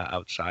or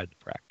outside the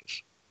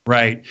practice.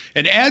 Right.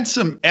 And add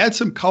some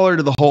color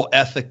to the whole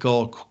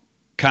ethical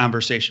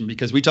conversation,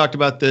 because we talked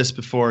about this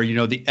before,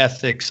 the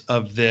ethics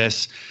of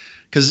this,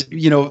 because,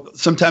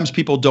 sometimes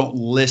people don't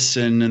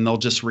listen and they'll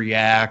just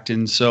react.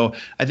 And so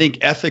I think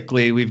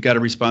ethically, we've got a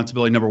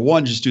responsibility. Number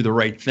one, just do the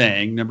right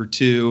thing. Number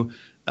two,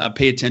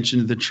 pay attention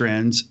to the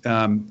trends.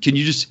 Can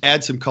you just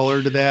add some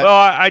color to that? Well,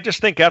 I just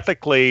think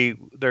ethically,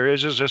 there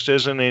just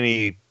isn't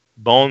any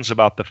bones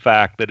about the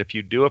fact that if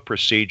you do a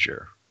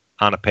procedure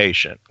on a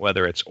patient,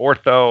 whether it's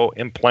ortho,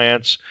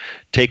 implants,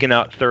 taking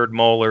out third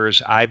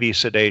molars, IV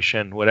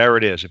sedation, whatever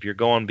it is, if you're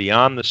going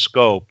beyond the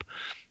scope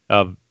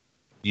of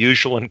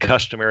usual and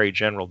customary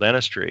general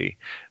dentistry,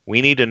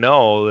 we need to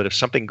know that if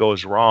something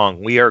goes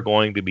wrong, we are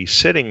going to be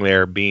sitting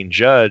there being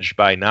judged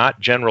by not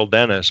general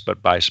dentists,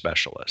 but by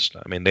specialists.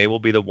 I mean, they will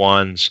be the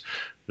ones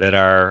that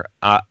are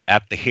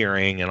at the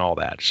hearing and all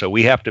that. So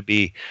we have to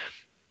be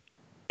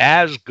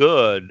as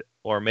good,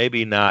 or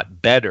maybe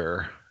not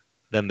better,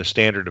 than the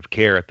standard of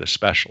care at the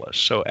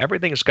specialist. So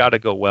everything's got to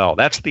go well.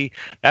 That's the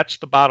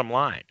bottom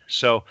line.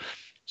 So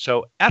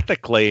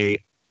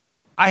ethically,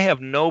 I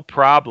have no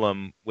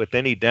problem with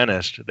any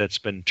dentist that's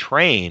been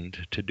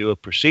trained to do a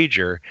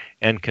procedure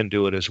and can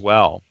do it as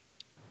well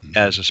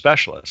as a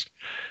specialist.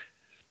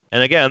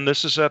 And again,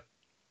 this is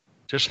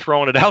just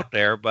throwing it out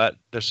there, but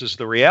this is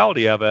the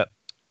reality of it.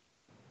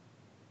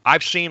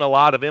 I've seen a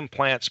lot of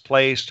implants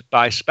placed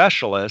by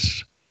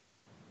specialists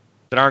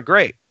that aren't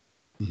great.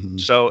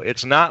 So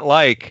it's not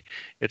like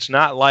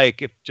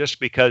if just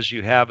because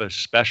you have a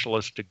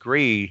specialist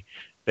degree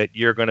that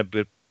you're going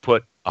to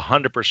put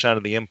 100%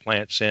 of the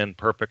implants in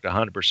perfect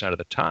 100% of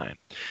the time.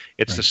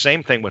 It's the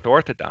same thing with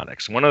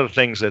orthodontics. One of the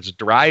things that's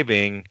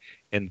driving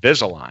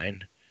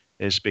Invisalign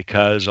is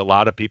because a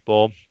lot of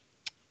people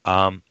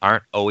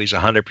aren't always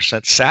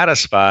 100%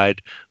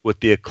 satisfied with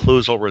the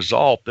occlusal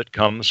result that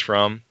comes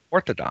from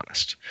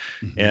orthodontists.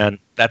 And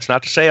that's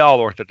not to say all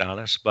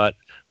orthodontists, but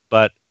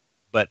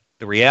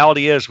the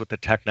reality is, with the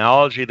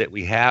technology that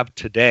we have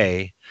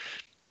today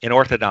in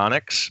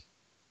orthodontics,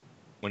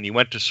 when you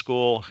went to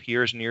school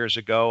years and years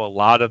ago, a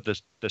lot of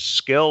the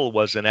skill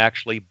was in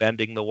actually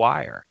bending the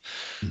wire.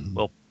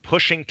 Well,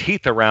 pushing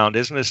teeth around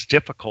isn't as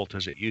difficult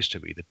as it used to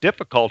be. The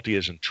difficulty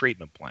is in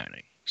treatment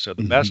planning. So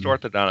the best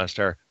orthodontists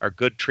are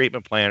good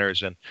treatment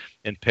planners and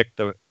pick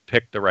the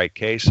right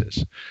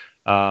cases.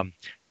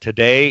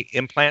 Today,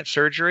 implant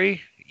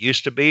surgery,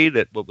 used to be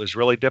that what was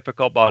really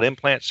difficult about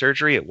implant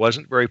surgery, it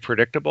wasn't very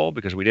predictable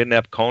because we didn't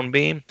have cone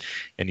beam,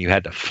 and you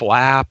had to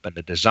flap and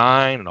the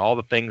design and all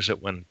the things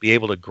that wouldn't be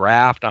able to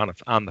graft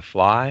on the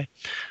fly.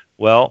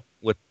 Well,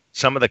 with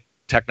some of the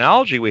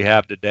technology we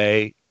have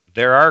today,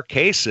 there are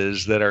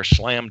cases that are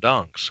slam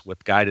dunks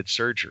with guided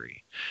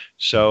surgery.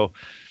 So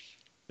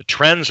the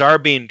trends are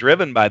being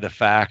driven by the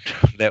fact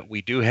that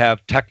we do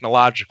have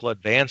technological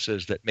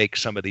advances that make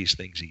some of these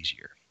things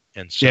easier.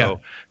 And so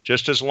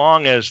just as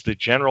long as the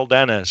general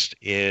dentist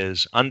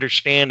is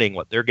understanding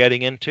what they're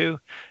getting into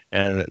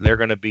and they're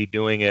going to be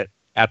doing it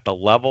at the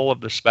level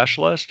of the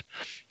specialist,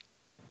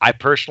 I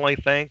personally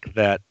think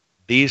that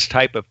these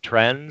type of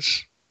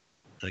trends,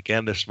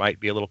 again, this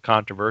might be a little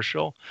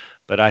controversial,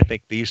 but I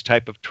think these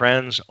type of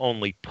trends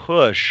only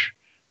push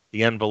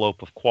the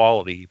envelope of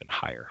quality even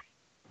higher.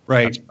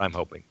 Right. That's what I'm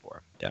hoping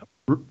for. Yeah.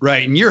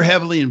 Right. And you're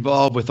heavily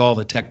involved with all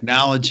the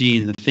technology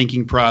and the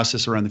thinking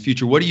process around the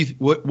future.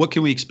 What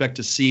can we expect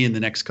to see in the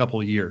next couple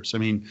of years? I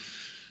mean,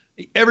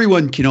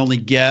 everyone can only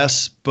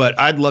guess, but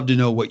I'd love to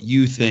know what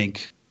you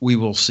think we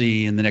will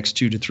see in the next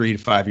 2 to 3 to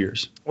 5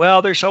 years.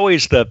 Well, there's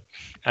always the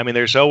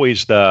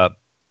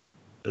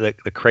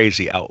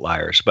crazy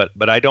outliers,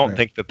 but I don't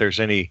think that there's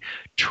any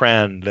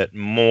trend that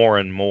more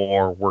and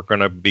more we're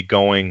going to be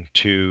going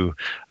to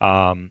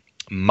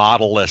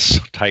modelless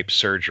type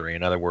surgery.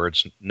 In other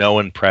words, no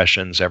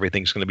impressions,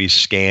 everything's going to be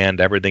scanned,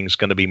 everything's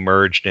going to be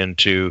merged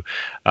into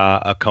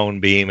a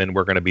cone beam, and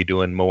we're going to be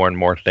doing more and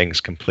more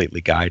things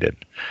completely guided.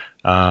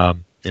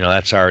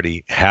 That's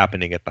already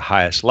happening at the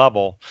highest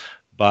level,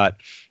 but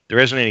there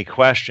isn't any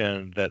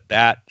question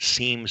that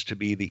seems to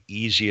be the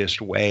easiest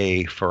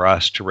way for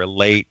us to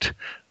relate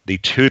the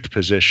tooth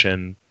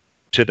position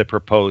to the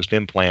proposed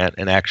implant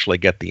and actually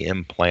get the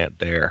implant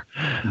there.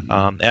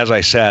 As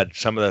I said,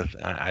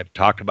 I've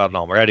talked about it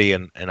already,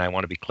 and I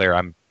want to be clear,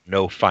 I'm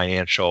no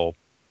financial,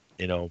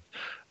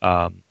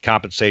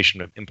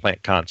 compensation of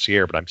implant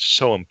concierge, but I'm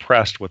so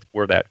impressed with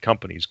where that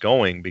company's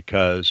going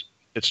because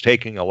it's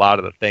taking a lot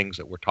of the things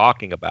that we're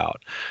talking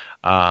about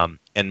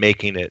and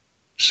making it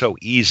so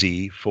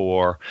easy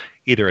for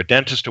either a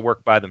dentist to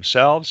work by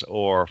themselves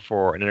or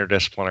for an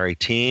interdisciplinary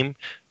team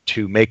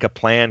to make a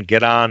plan,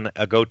 get on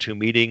a go-to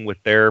meeting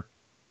with their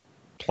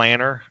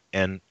planner,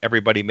 and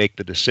everybody make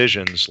the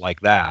decisions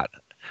like that,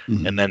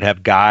 and then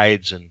have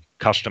guides and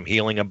custom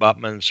healing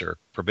abutments or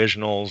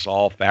provisionals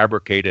all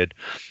fabricated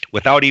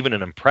without even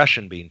an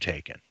impression being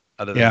taken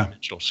other than a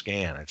digital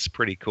scan. It's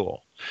pretty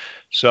cool.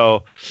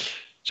 So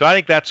I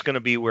think that's going to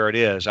be where it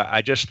is.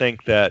 I just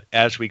think that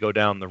as we go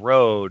down the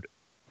road,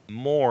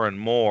 more and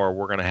more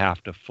we're going to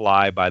have to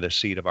fly by the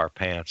seat of our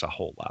pants a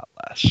whole lot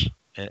less.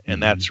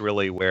 And that's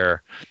really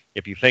where,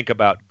 if you think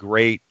about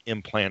great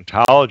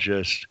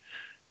implantologists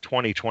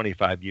 20,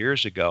 25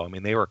 years ago, I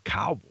mean, they were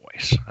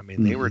cowboys. I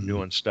mean, they were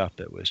doing stuff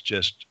that was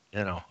just,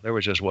 there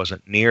was just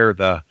wasn't near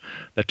the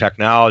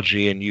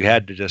technology, and you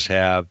had to just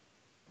have,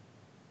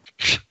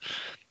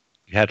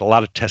 you had a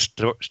lot of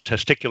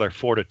testicular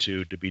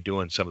fortitude to be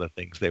doing some of the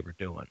things they were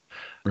doing.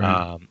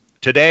 Right.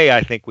 Today,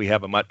 I think we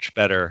have a much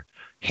better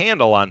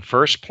handle on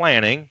first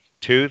planning,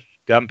 tooth,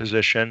 gum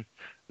position,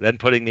 then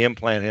putting the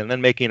implant in, and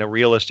then making a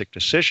realistic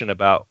decision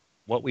about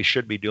what we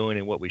should be doing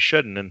and what we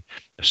shouldn't. And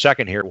the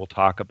second here, we'll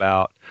talk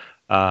about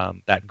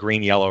that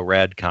green, yellow,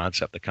 red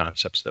concept, the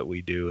concepts that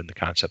we do and the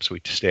concepts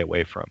we stay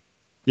away from.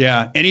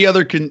 Yeah. Any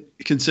other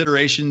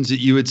considerations that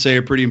you would say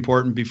are pretty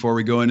important before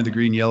we go into the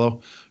green,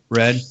 yellow,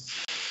 red?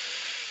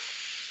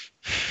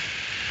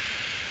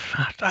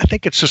 I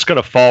think it's just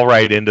going to fall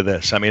right into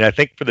this. I mean, I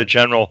think for the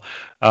general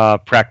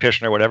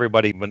practitioner, what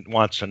everybody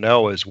wants to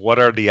know is, what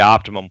are the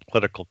optimum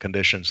clinical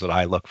conditions that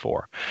I look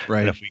for?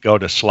 Right. And if we go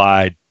to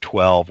slide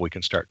 12, we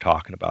can start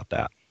talking about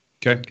that.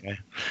 Okay.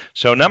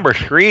 So number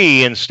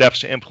 3 in steps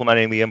to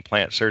implementing the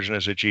implant surgeon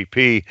as a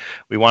GP,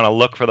 we want to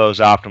look for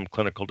those optimum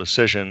clinical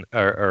decision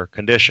or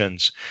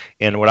conditions.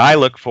 And what I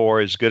look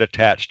for is good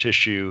attached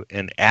tissue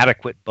and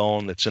adequate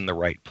bone that's in the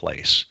right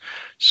place.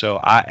 So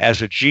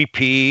as a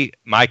GP,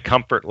 my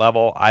comfort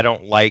level, I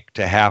don't like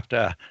to have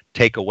to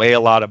take away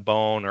a lot of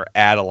bone or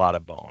add a lot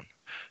of bone.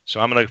 So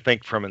I'm going to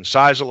think from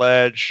incisal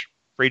edge,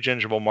 free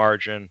gingival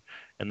margin,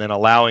 and then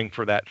allowing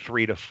for that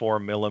 3 to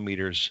 4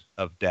 millimeters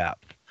of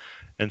depth.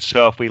 And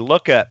so if we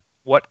look at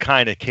what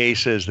kind of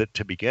cases that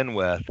to begin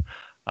with,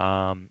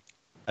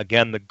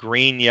 again, the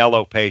green,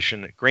 yellow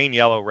patient, green,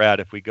 yellow, red,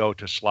 if we go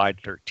to slide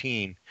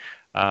 13,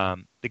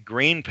 the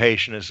green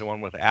patient is the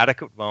one with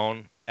adequate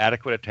bone,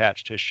 adequate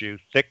attached tissue,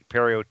 thick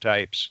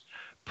periotypes.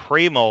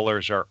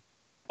 Premolars are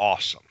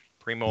awesome.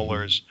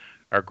 Premolars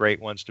are great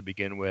ones to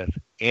begin with.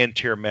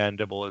 Anterior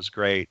mandible is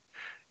great.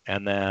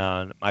 And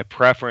then my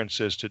preference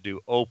is to do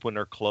open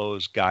or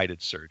closed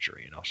guided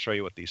surgery. And I'll show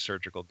you what these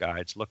surgical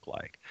guides look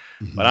like.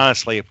 But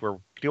honestly, if we're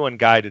doing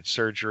guided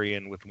surgery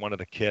and with one of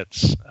the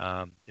kits,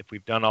 if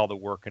we've done all the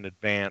work in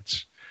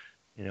advance,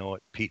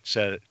 what Pete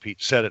said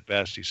it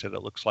best. He said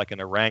it looks like an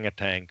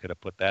orangutan could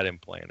have put that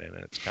implant in,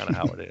 and it's kind of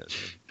how it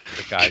is.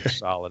 The guide's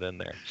solid in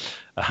there.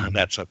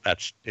 That's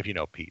if you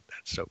know Pete,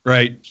 that's so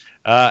right.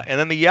 And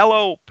then the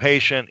yellow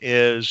patient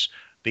is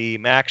the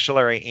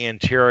maxillary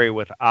anterior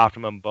with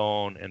optimum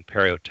bone and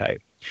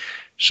periotype.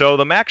 So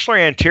the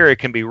maxillary anterior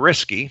can be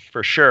risky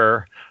for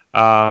sure,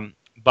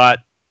 but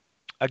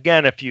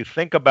again, if you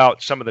think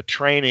about some of the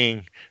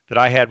training that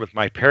I had with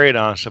my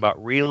periodontist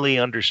about really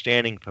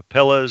understanding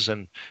papillas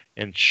and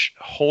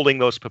holding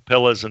those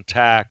papillas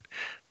intact,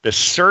 the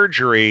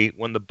surgery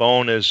when the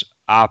bone is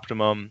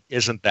optimum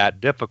isn't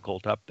that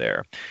difficult up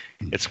there.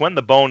 It's when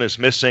the bone is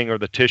missing or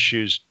the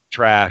tissue's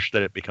trash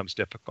that it becomes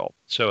difficult.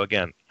 So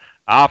again,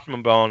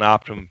 optimum bone,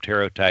 optimum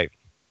periotype.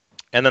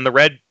 And then the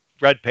red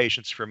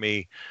patients for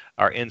me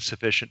are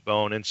insufficient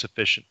bone,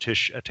 insufficient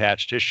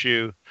attached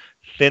tissue,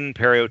 thin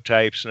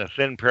periotypes. And a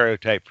thin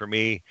periotype for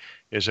me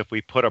is if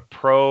we put a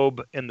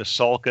probe in the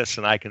sulcus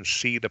and I can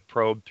see the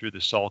probe through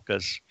the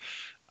sulcus,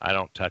 I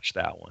don't touch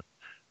that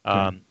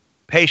one.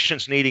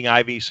 Patients needing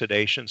IV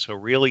sedation, so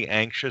really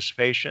anxious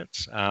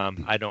patients,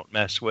 I don't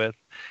mess with.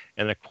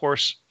 And of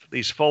course,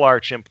 these full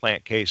arch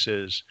implant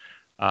cases,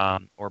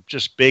 or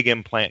just big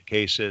implant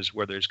cases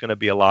where there's going to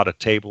be a lot of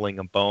tabling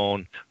of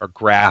bone or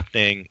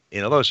grafting,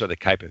 those are the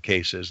type of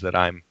cases that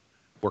I'm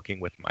working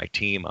with my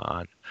team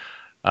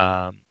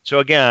on. So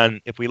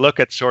again, if we look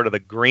at sort of the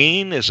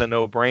green is a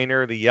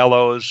no-brainer, the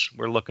yellows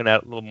we're looking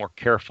at a little more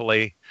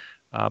carefully,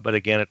 but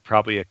again, it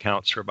probably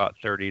accounts for about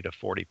 30 to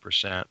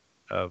 40%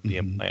 of the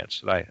implants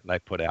that I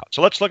put out.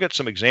 So let's look at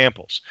some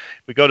examples.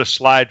 We go to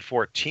slide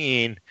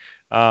 14.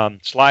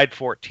 Slide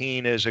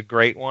 14 is a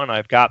great one.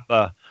 I've got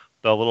the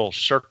little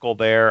circle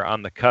there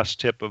on the cusp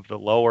tip of the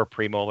lower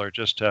premolar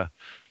just to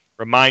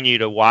remind you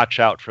to watch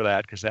out for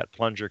that, because that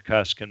plunger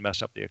cusp can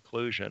mess up the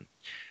occlusion.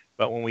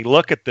 But when we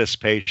look at this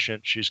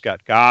patient, she's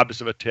got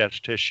gobs of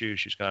attached tissue.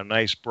 She's got a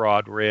nice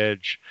broad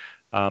ridge.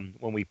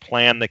 When we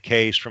plan the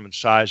case from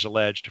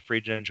incisal edge to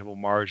free gingival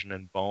margin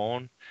and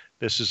bone,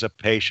 this is a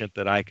patient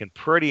that I can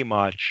pretty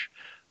much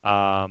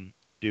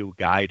do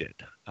guided.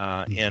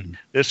 And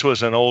this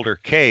was an older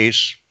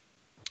case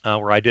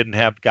where I didn't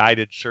have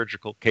guided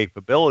surgical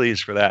capabilities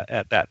for that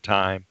at that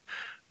time,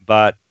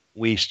 but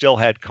we still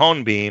had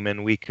cone beam,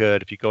 and we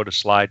could, if you go to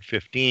slide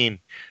 15,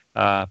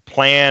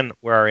 plan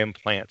where our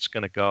implant's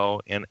going to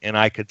go, and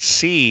I could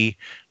see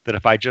that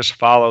if I just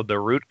followed the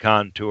root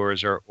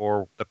contours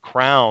or the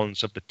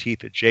crowns of the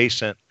teeth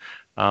adjacent,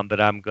 that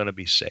I'm going to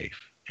be safe.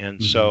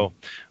 And so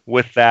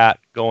with that,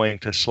 going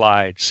to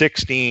slide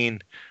 16,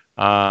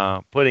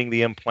 putting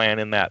the implant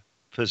in that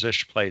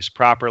position place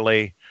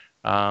properly,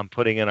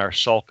 putting in our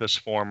sulcus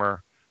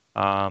former,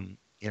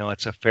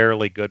 it's a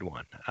fairly good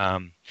one.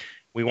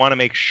 We want to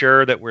make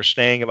sure that we're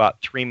staying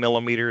about 3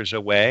 millimeters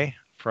away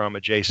from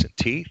adjacent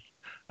teeth.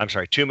 I'm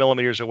sorry, 2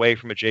 millimeters away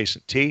from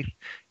adjacent teeth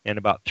and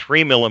about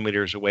 3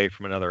 millimeters away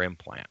from another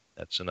implant.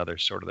 That's another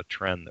sort of the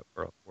trend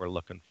that we're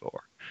looking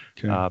for.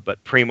 Okay.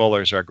 But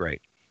premolars are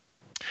great.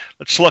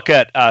 Let's look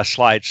at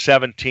slide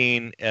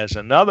 17 as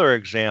another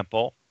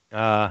example,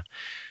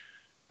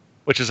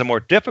 which is a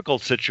more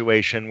difficult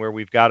situation where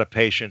we've got a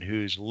patient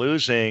who's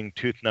losing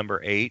tooth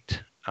number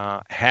 8,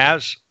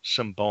 has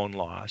some bone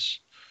loss.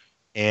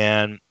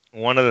 And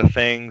one of the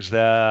things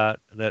that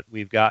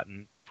we've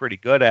gotten pretty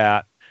good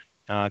at,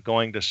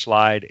 going to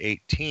slide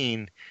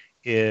 18,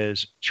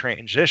 is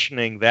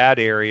transitioning that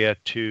area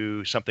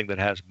to something that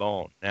has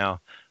bone. Now,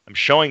 I'm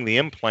showing the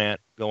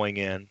implant going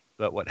in,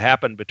 but what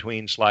happened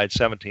between slide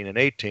 17 and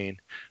 18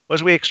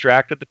 was we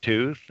extracted the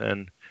tooth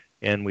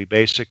and we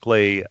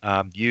basically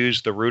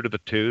used the root of the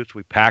tooth.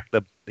 We packed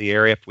the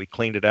area, we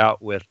cleaned it out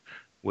with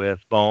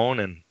bone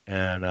and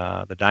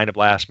the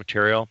Dynablast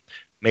material,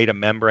 made a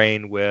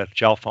membrane with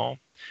gel foam,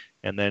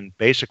 and then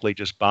basically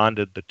just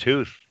bonded the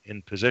tooth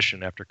in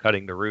position after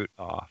cutting the root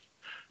off.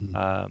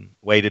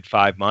 Waited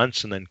 5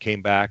 months and then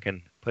came back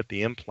and put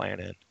the implant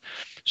in.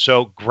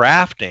 So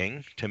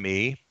grafting, to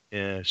me,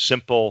 a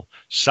simple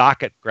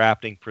socket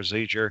grafting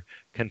procedure,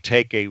 can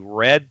take a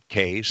red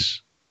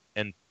case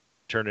and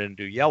turn it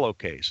into a yellow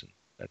case. And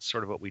that's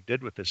sort of what we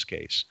did with this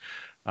case.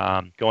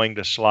 Going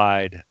to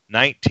slide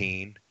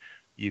 19,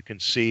 you can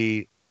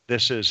see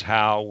this is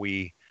how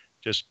we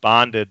just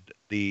bonded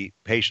the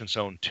patient's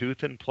own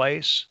tooth in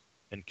place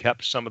and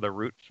kept some of the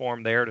root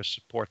form there to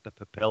support the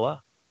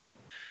papilla.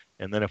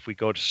 And then if we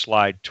go to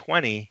slide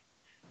 20,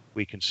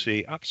 we can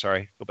see,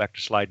 go back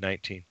to slide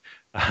 19.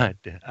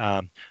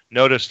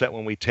 Notice that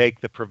when we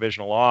take the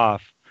provisional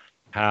off,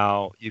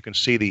 how you can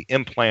see the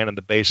implant in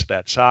the base of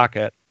that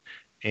socket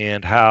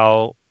and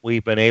how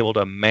we've been able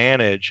to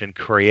manage and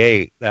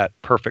create that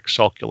perfect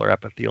sulcular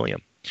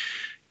epithelium.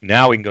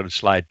 Now we can go to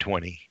slide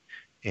 20.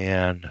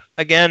 And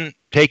again,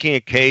 taking a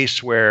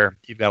case where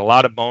you've got a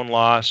lot of bone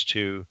loss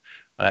to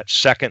that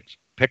second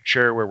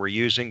picture where we're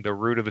using the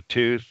root of the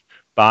tooth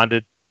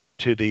bonded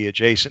to the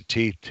adjacent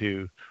teeth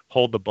to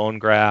hold the bone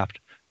graft,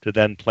 to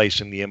then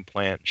placing the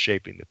implant and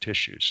shaping the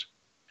tissues.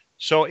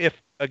 So if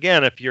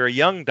you're a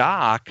young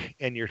doc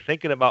and you're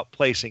thinking about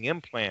placing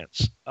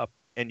implants up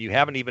and you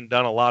haven't even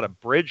done a lot of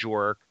bridge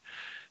work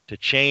to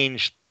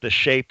change the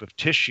shape of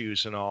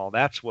tissues and all,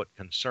 that's what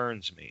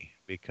concerns me,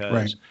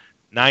 because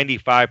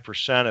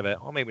 95% of it,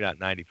 well, maybe not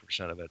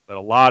 90% of it, but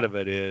a lot of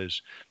it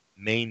is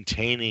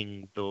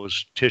maintaining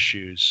those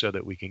tissues so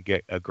that we can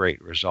get a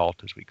great result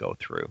as we go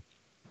through.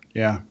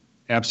 Yeah,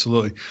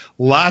 absolutely.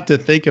 A lot to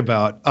think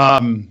about.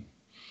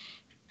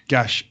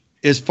 Gosh,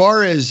 as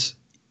far as,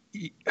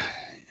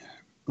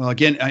 well,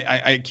 again,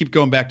 I keep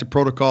going back to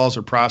protocols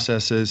or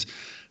processes.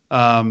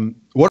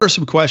 What are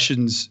some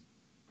questions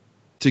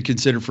to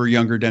consider for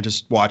younger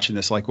dentists watching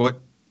this? Like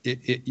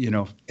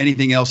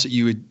anything else that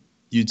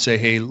you'd say,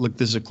 hey, look,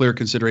 this is a clear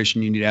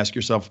consideration you need to ask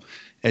yourself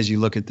as you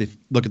look at the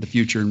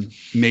future and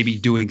maybe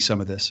doing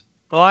some of this?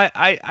 Well,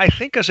 I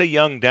think as a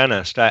young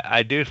dentist,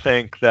 I do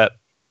think that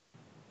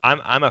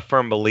I'm a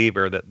firm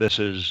believer that this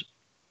is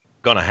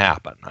going to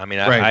happen. I mean,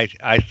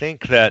 I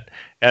think that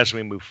as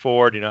we move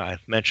forward, I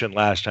mentioned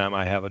last time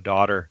I have a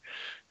daughter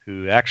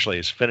who actually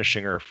is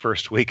finishing her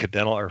first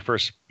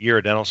year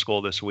of dental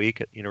school this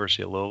week at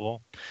University of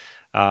Louisville.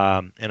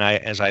 And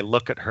as I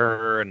look at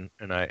her and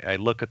I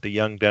look at the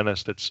young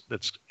dentist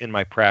that's in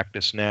my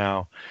practice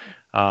now,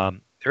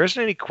 there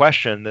isn't any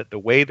question that the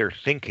way they're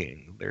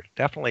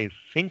definitely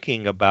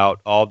thinking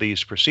about all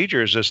these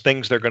procedures as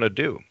things they're going to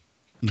do.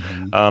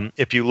 Mm-hmm.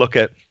 If you look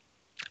at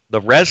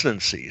the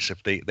residencies,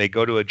 if they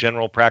go to a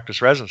general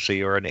practice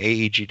residency or an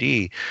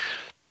AEGD,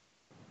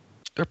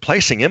 they're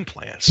placing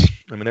implants.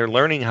 I mean, they're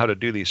learning how to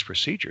do these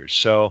procedures.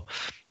 So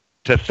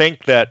to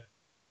think that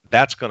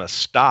that's going to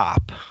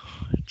stop,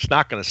 it's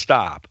not going to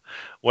stop.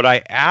 What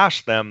I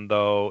ask them,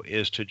 though,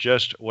 is to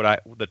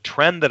the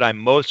trend that I'm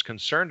most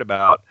concerned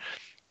about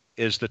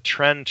is the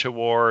trend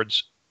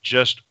towards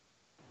just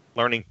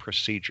learning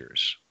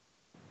procedures.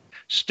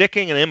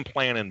 Sticking an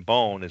implant in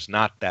bone is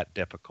not that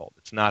difficult.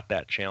 It's not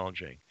that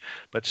challenging.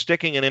 But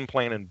sticking an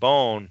implant in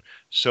bone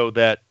so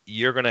that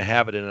you're going to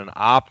have it in an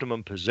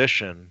optimum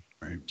position,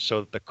 right, so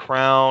that the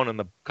crown and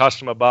the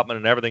custom abutment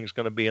and everything's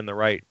going to be in the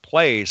right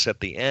place at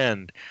the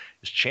end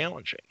is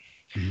challenging.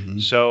 Mm-hmm.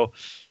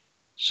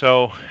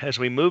 So as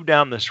we move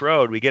down this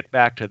road, we get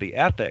back to the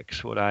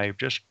ethics. What I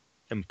just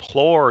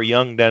implore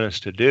young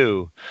dentists to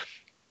do,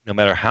 no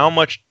matter how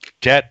much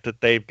debt that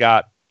they've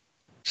got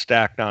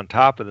stacked on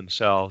top of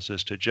themselves,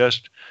 is to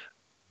just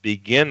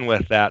begin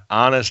with that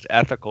honest,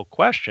 ethical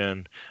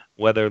question,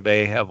 whether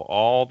they have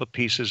all the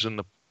pieces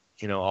in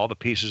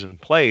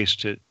place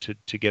to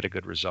get a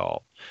good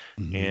result.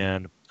 Mm-hmm.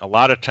 And a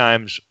lot of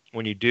times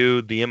when you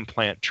do the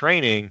implant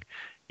training,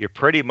 you're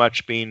pretty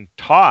much being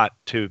taught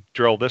to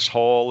drill this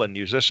hole and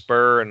use this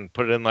spur and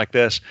put it in like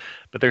this,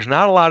 but there's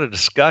not a lot of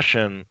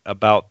discussion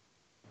about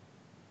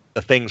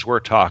the things we're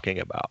talking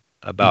about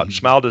mm-hmm.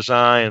 smile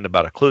design,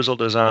 about occlusal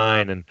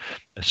design, and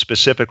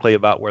specifically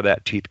about where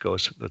that tooth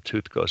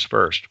goes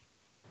first.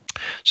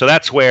 So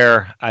that's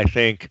where I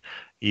think,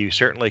 You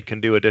certainly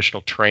can do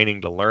additional training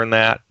to learn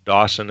that.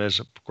 Dawson is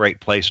a great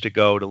place to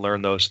go to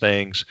learn those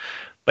things.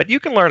 But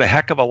you can learn a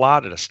heck of a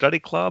lot at a study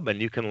club,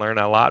 and you can learn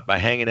a lot by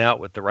hanging out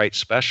with the right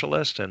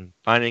specialist and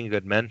finding a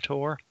good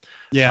mentor.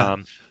 Yeah.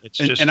 It's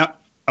just. And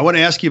I want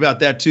to ask you about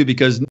that too,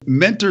 because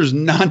mentors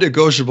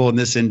non-negotiable in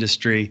this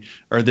industry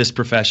or this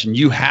profession.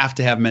 You have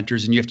to have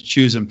mentors and you have to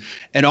choose them.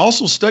 And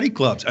also study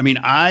clubs. I mean,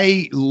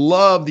 I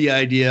love the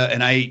idea,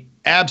 and I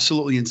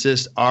absolutely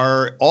insist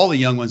all the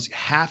young ones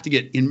have to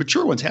get in,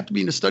 mature ones have to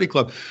be in a study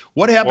club.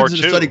 What happens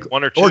in a study club?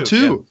 One or two. Or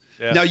two.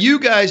 Yeah. Now you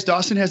guys,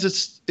 Dawson has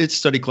its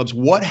study clubs.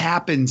 What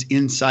happens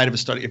inside of a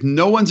study? If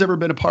no one's ever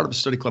been a part of a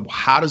study club,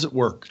 how does it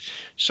work?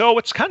 So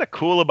what's kind of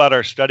cool about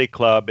our study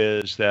club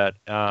is that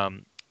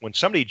when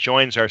somebody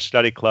joins our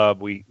study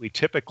club, we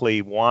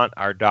typically want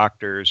our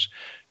doctors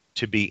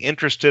to be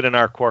interested in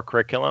our core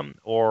curriculum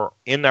or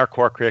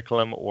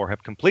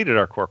have completed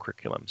our core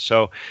curriculum.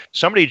 So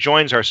somebody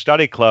joins our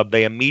study club,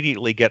 they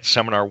immediately get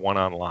Seminar 1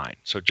 online.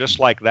 So just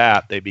like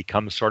that, they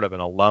become sort of an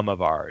alum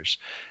of ours,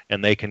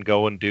 and they can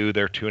go and do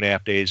their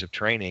 2.5 days of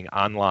training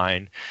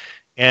online.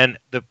 And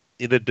the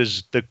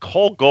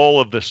whole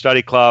goal of the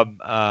study club,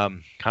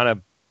 kind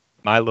of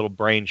my little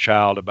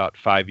brainchild about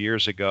 5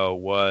 years ago,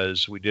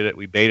 was we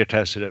beta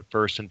tested it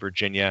first in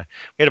Virginia.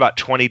 We had about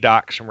 20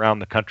 docs from around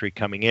the country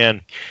coming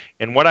in.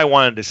 And what I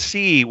wanted to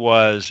see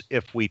was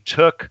if we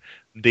took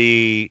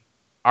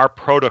our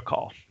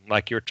protocol,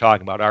 like you're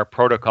talking about, our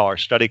protocol, our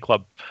study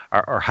club,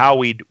 or how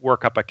we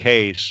work up a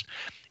case,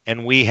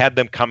 and we had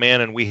them come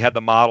in and we had the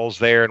models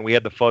there and we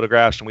had the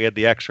photographs and we had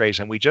the x-rays,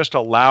 and we just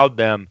allowed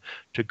them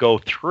to go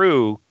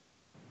through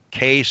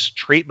case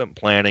treatment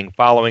planning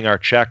following our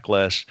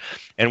checklist,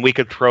 and we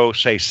could throw,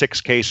 say,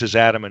 6 cases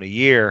at them in a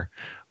year,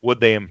 would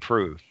they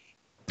improve?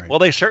 Right. Well,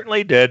 they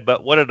certainly did,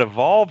 but what it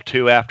evolved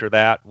to after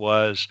that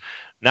was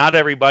not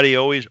everybody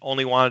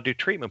only wanted to do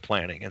treatment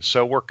planning. And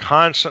so we're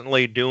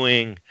constantly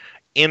doing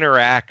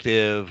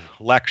interactive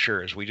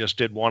lectures. We just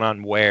did one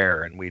on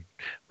wear, and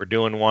we're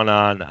doing one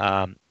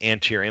on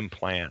anterior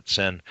implants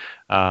and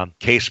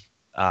case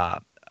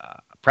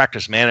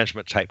practice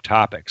management type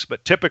topics.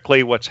 But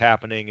typically what's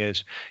happening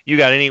is we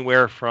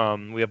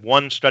have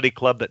one study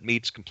club that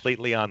meets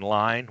completely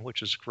online,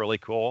 which is really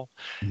cool.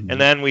 Mm-hmm. And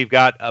then we've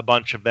got a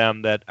bunch of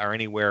them that are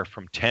anywhere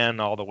from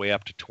 10 all the way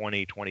up to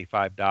 20,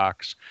 25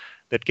 docs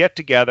that get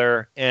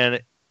together,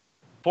 and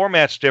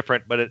format's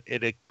different, but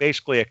it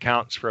basically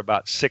accounts for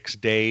about 6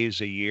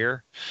 days a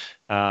year.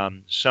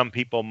 Some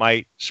people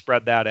might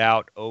spread that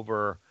out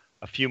over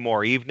a few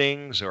more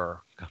evenings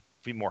or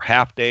few more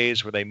half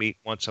days where they meet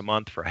once a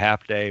month for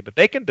half day, but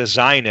they can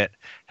design it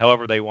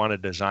however they want to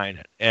design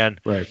it.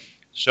 And right.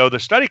 So the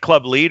study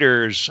club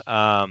leaders,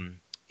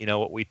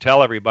 what we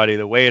tell everybody,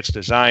 the way it's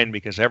designed,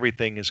 because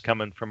everything is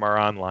coming from our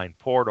online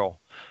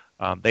portal,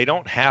 they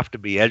don't have to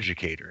be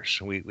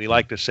educators. We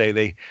like to say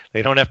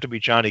they don't have to be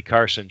Johnny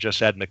Carson,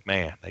 just Ed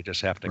McMahon. They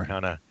just have to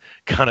right.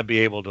 kind of be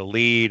able to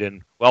lead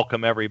and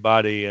welcome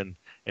everybody and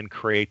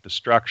create the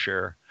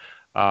structure.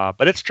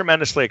 But it's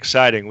tremendously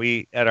exciting.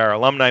 We, at our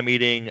alumni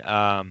meeting,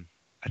 I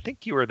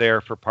think you were there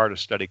for part of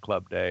Study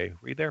Club Day.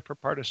 Were you there for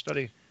part of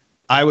Study?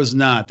 I was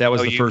not. That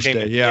was the first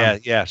day.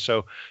 Yeah.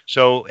 So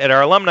at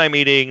our alumni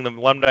meeting, the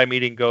alumni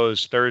meeting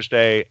goes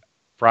Thursday,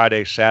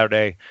 Friday,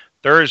 Saturday.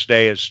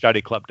 Thursday is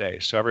Study Club Day.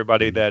 So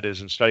everybody that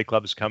is in Study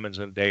Clubs comes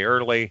in a day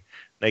early.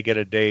 They get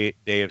a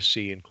day of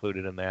C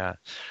included in that.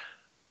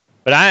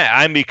 But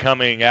I'm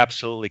becoming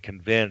absolutely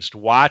convinced,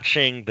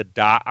 watching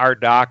our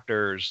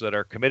doctors that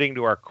are committing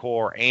to our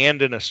core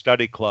and in a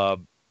study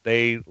club,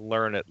 they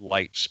learn at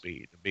light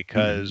speed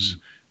because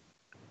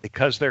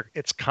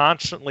it's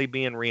constantly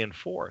being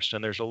reinforced,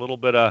 and there's a little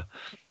bit of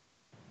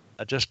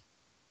just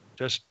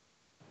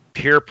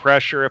peer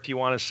pressure, if you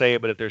want to say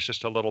it, but there's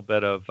just a little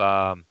bit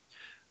of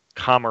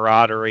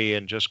camaraderie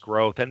and just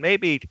growth, and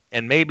maybe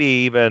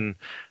even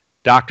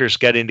doctors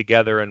getting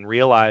together and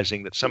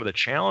realizing that some of the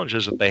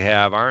challenges that they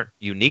have aren't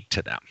unique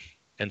to them.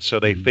 And so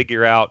they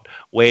figure out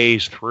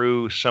ways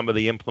through some of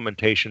the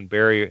implementation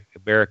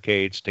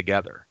barricades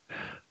together.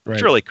 Right.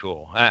 It's really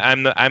cool.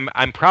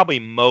 I'm probably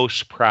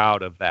most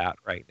proud of that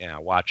right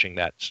now, watching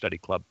that study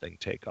club thing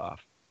take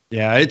off.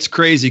 Yeah, it's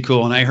crazy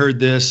cool. And I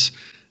heard this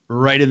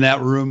right in that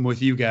room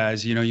with you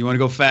guys. You want to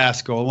go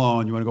fast, go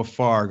alone. You want to go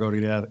far, go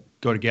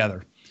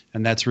together.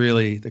 And that's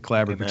really the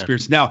collaborative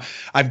experience. Now,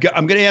 I'm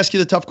going to ask you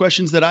the tough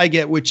questions that I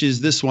get, which is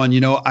this one.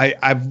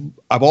 I've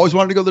always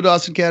wanted to go to the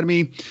Dawson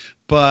Academy,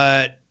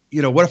 but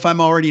what if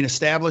I'm already an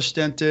established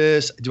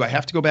dentist? Do I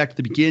have to go back to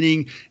the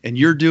beginning? And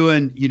you're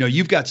doing,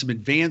 you've got some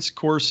advanced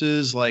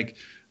courses, like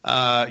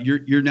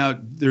you're now,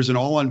 there's an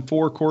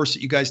all-on-4 course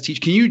that you guys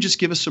teach. Can you just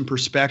give us some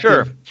perspective?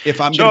 Sure.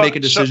 If I'm going to make a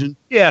decision?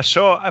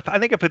 So I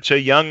think if it's a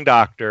young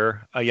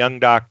doctor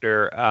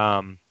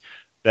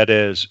that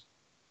is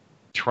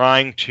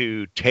trying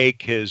to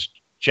take his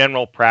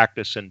general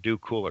practice and do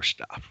cooler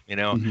stuff.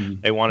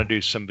 They want to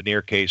do some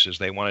veneer cases.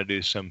 They want to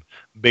do some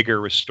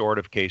bigger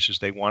restorative cases.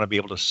 They want to be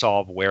able to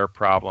solve wear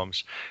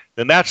problems.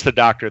 then that's the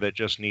doctor that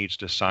just needs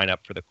to sign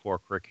up for the core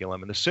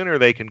curriculum. And the sooner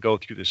they can go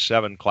through the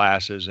 7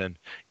 classes and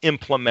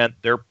implement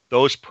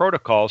those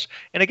protocols,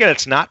 and again,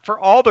 it's not for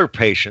all their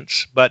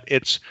patients, but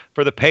it's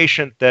for the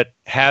patient that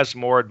has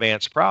more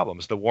advanced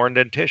problems, the worn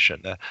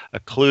dentition, the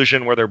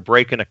occlusion where they're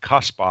breaking a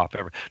cusp off,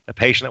 the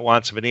patient that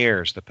wants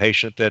veneers, the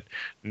patient that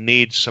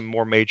needs some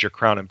more major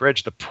crown and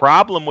bridge. The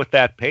problem with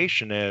that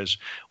patient is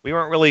we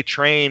weren't really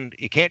trained.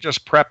 You can't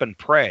just prep and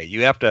pray.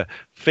 You have to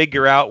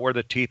figure out where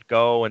the teeth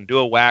go and do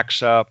a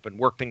wax up and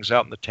work things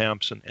out in the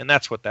temps, and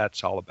that's what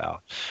that's all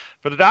about.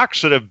 For the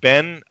docs that have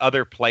been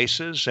other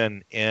places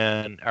and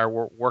are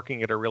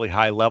working at a really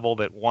high level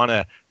that want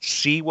to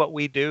see what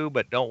we do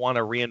but don't want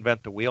to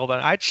reinvent the wheel,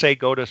 then I'd say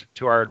go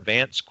to our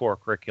advanced core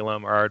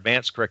curriculum or our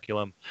advanced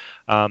curriculum.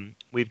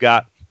 We've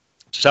got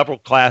several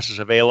classes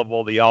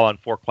available. The All on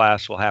 4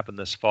 class will happen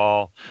this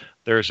fall.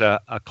 There's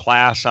a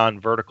class on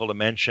vertical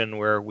dimension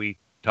where we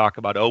talk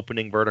about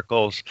opening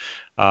verticals.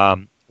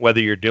 Whether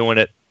you're doing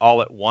it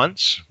all at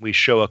once, we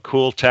show a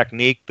cool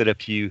technique that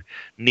if you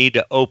need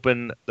to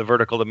open the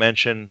vertical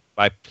dimension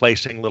by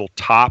placing little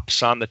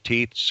tops on the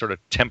teeth, sort of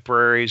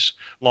temporaries,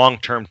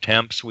 long-term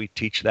temps, we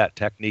teach that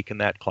technique in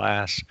that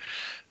class.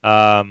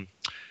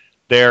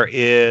 There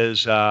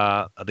is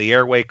the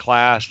airway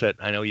class that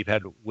I know you've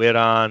had Whit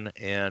on,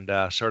 and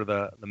sort of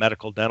the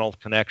medical dental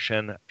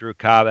connection. Drew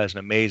Cobb has an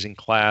amazing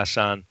class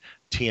on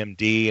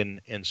TMD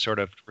and sort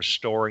of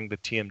restoring the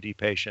TMD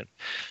patient.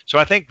 So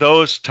I think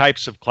those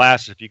types of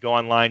classes, if you go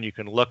online, you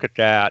can look at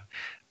that,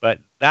 but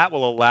that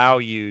will allow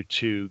you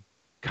to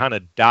kind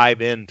of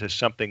dive into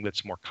something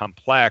that's more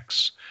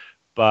complex,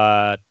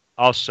 but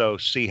also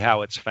see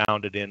how it's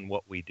founded in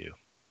what we do.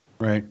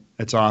 Right.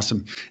 That's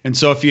awesome. And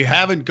so if you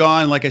haven't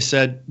gone, like I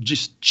said,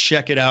 just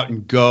check it out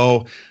and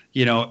go.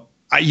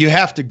 You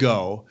have to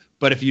go.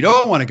 But if you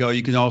don't want to go,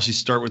 you can also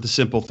start with a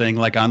simple thing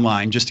like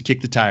online, just to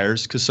kick the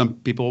tires, because some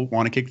people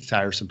want to kick the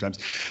tires sometimes.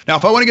 Now,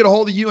 if I want to get a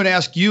hold of you and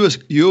ask you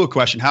a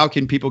question, how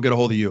can people get a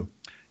hold of you?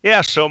 Yeah,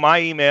 so my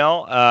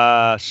email,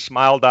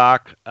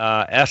 SmileDoc,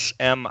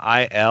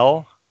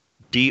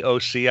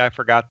 SMILDOC. I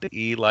forgot the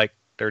E like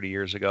 30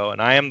 years ago,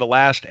 and I am the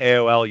last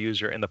AOL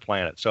user in the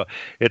planet. So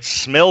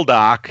it's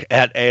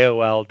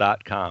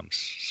smildoc@aol.com.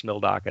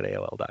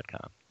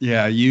 Smildoc@aol.com.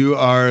 Yeah, you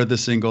are the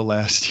single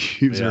last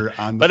user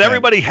on the But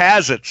everybody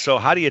has it, so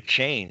how do you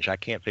change? I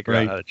can't figure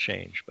out how to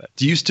change. But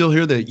do you still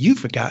hear the "you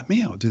forgot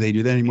me"? Do they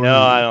do that anymore?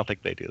 No, I don't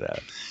think they do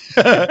that.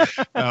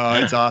 Oh,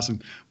 it's awesome.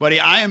 Buddy,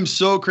 I am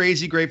so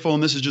crazy grateful,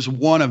 and this is just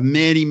one of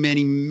many,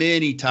 many,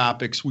 many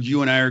topics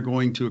you and I are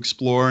going to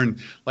explore. And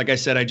like I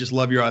said, I just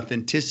love your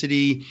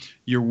authenticity,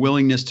 your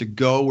willingness to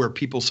go where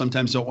people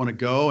sometimes don't want to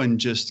go, and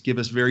just give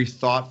us very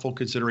thoughtful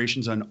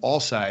considerations on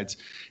all sides.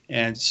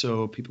 And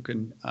so people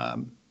can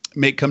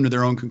come to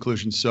their own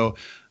conclusions. So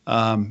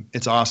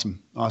it's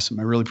awesome. Awesome.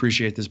 I really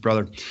appreciate this,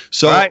 brother.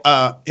 So right.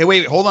 Hey,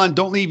 wait, hold on.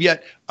 Don't leave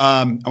yet.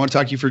 I want to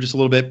talk to you for just a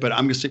little bit, but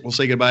we'll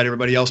say goodbye to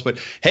everybody else. But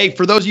hey,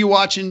 for those of you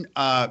watching,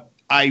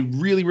 I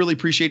really, really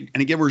appreciate it.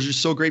 And again, we're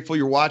just so grateful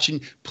you're watching.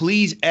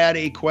 Please add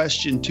a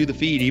question to the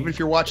feed. Even if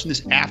you're watching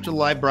this after the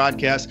live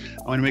broadcast,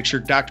 I want to make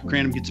sure Dr.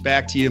 Cranham gets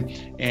back to you,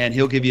 and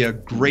he'll give you a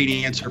great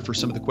answer for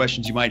some of the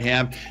questions you might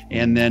have.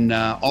 And then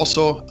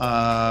also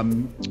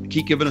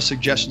keep giving us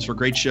suggestions for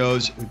great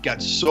shows. We've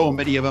got so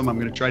many of them. I'm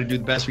going to try to do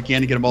the best we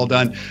can to get them all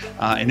done.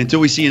 And until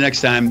we see you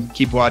next time,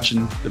 keep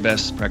watching the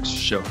Best Practice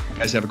Show. You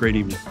guys have a great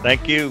evening.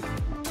 Thank you.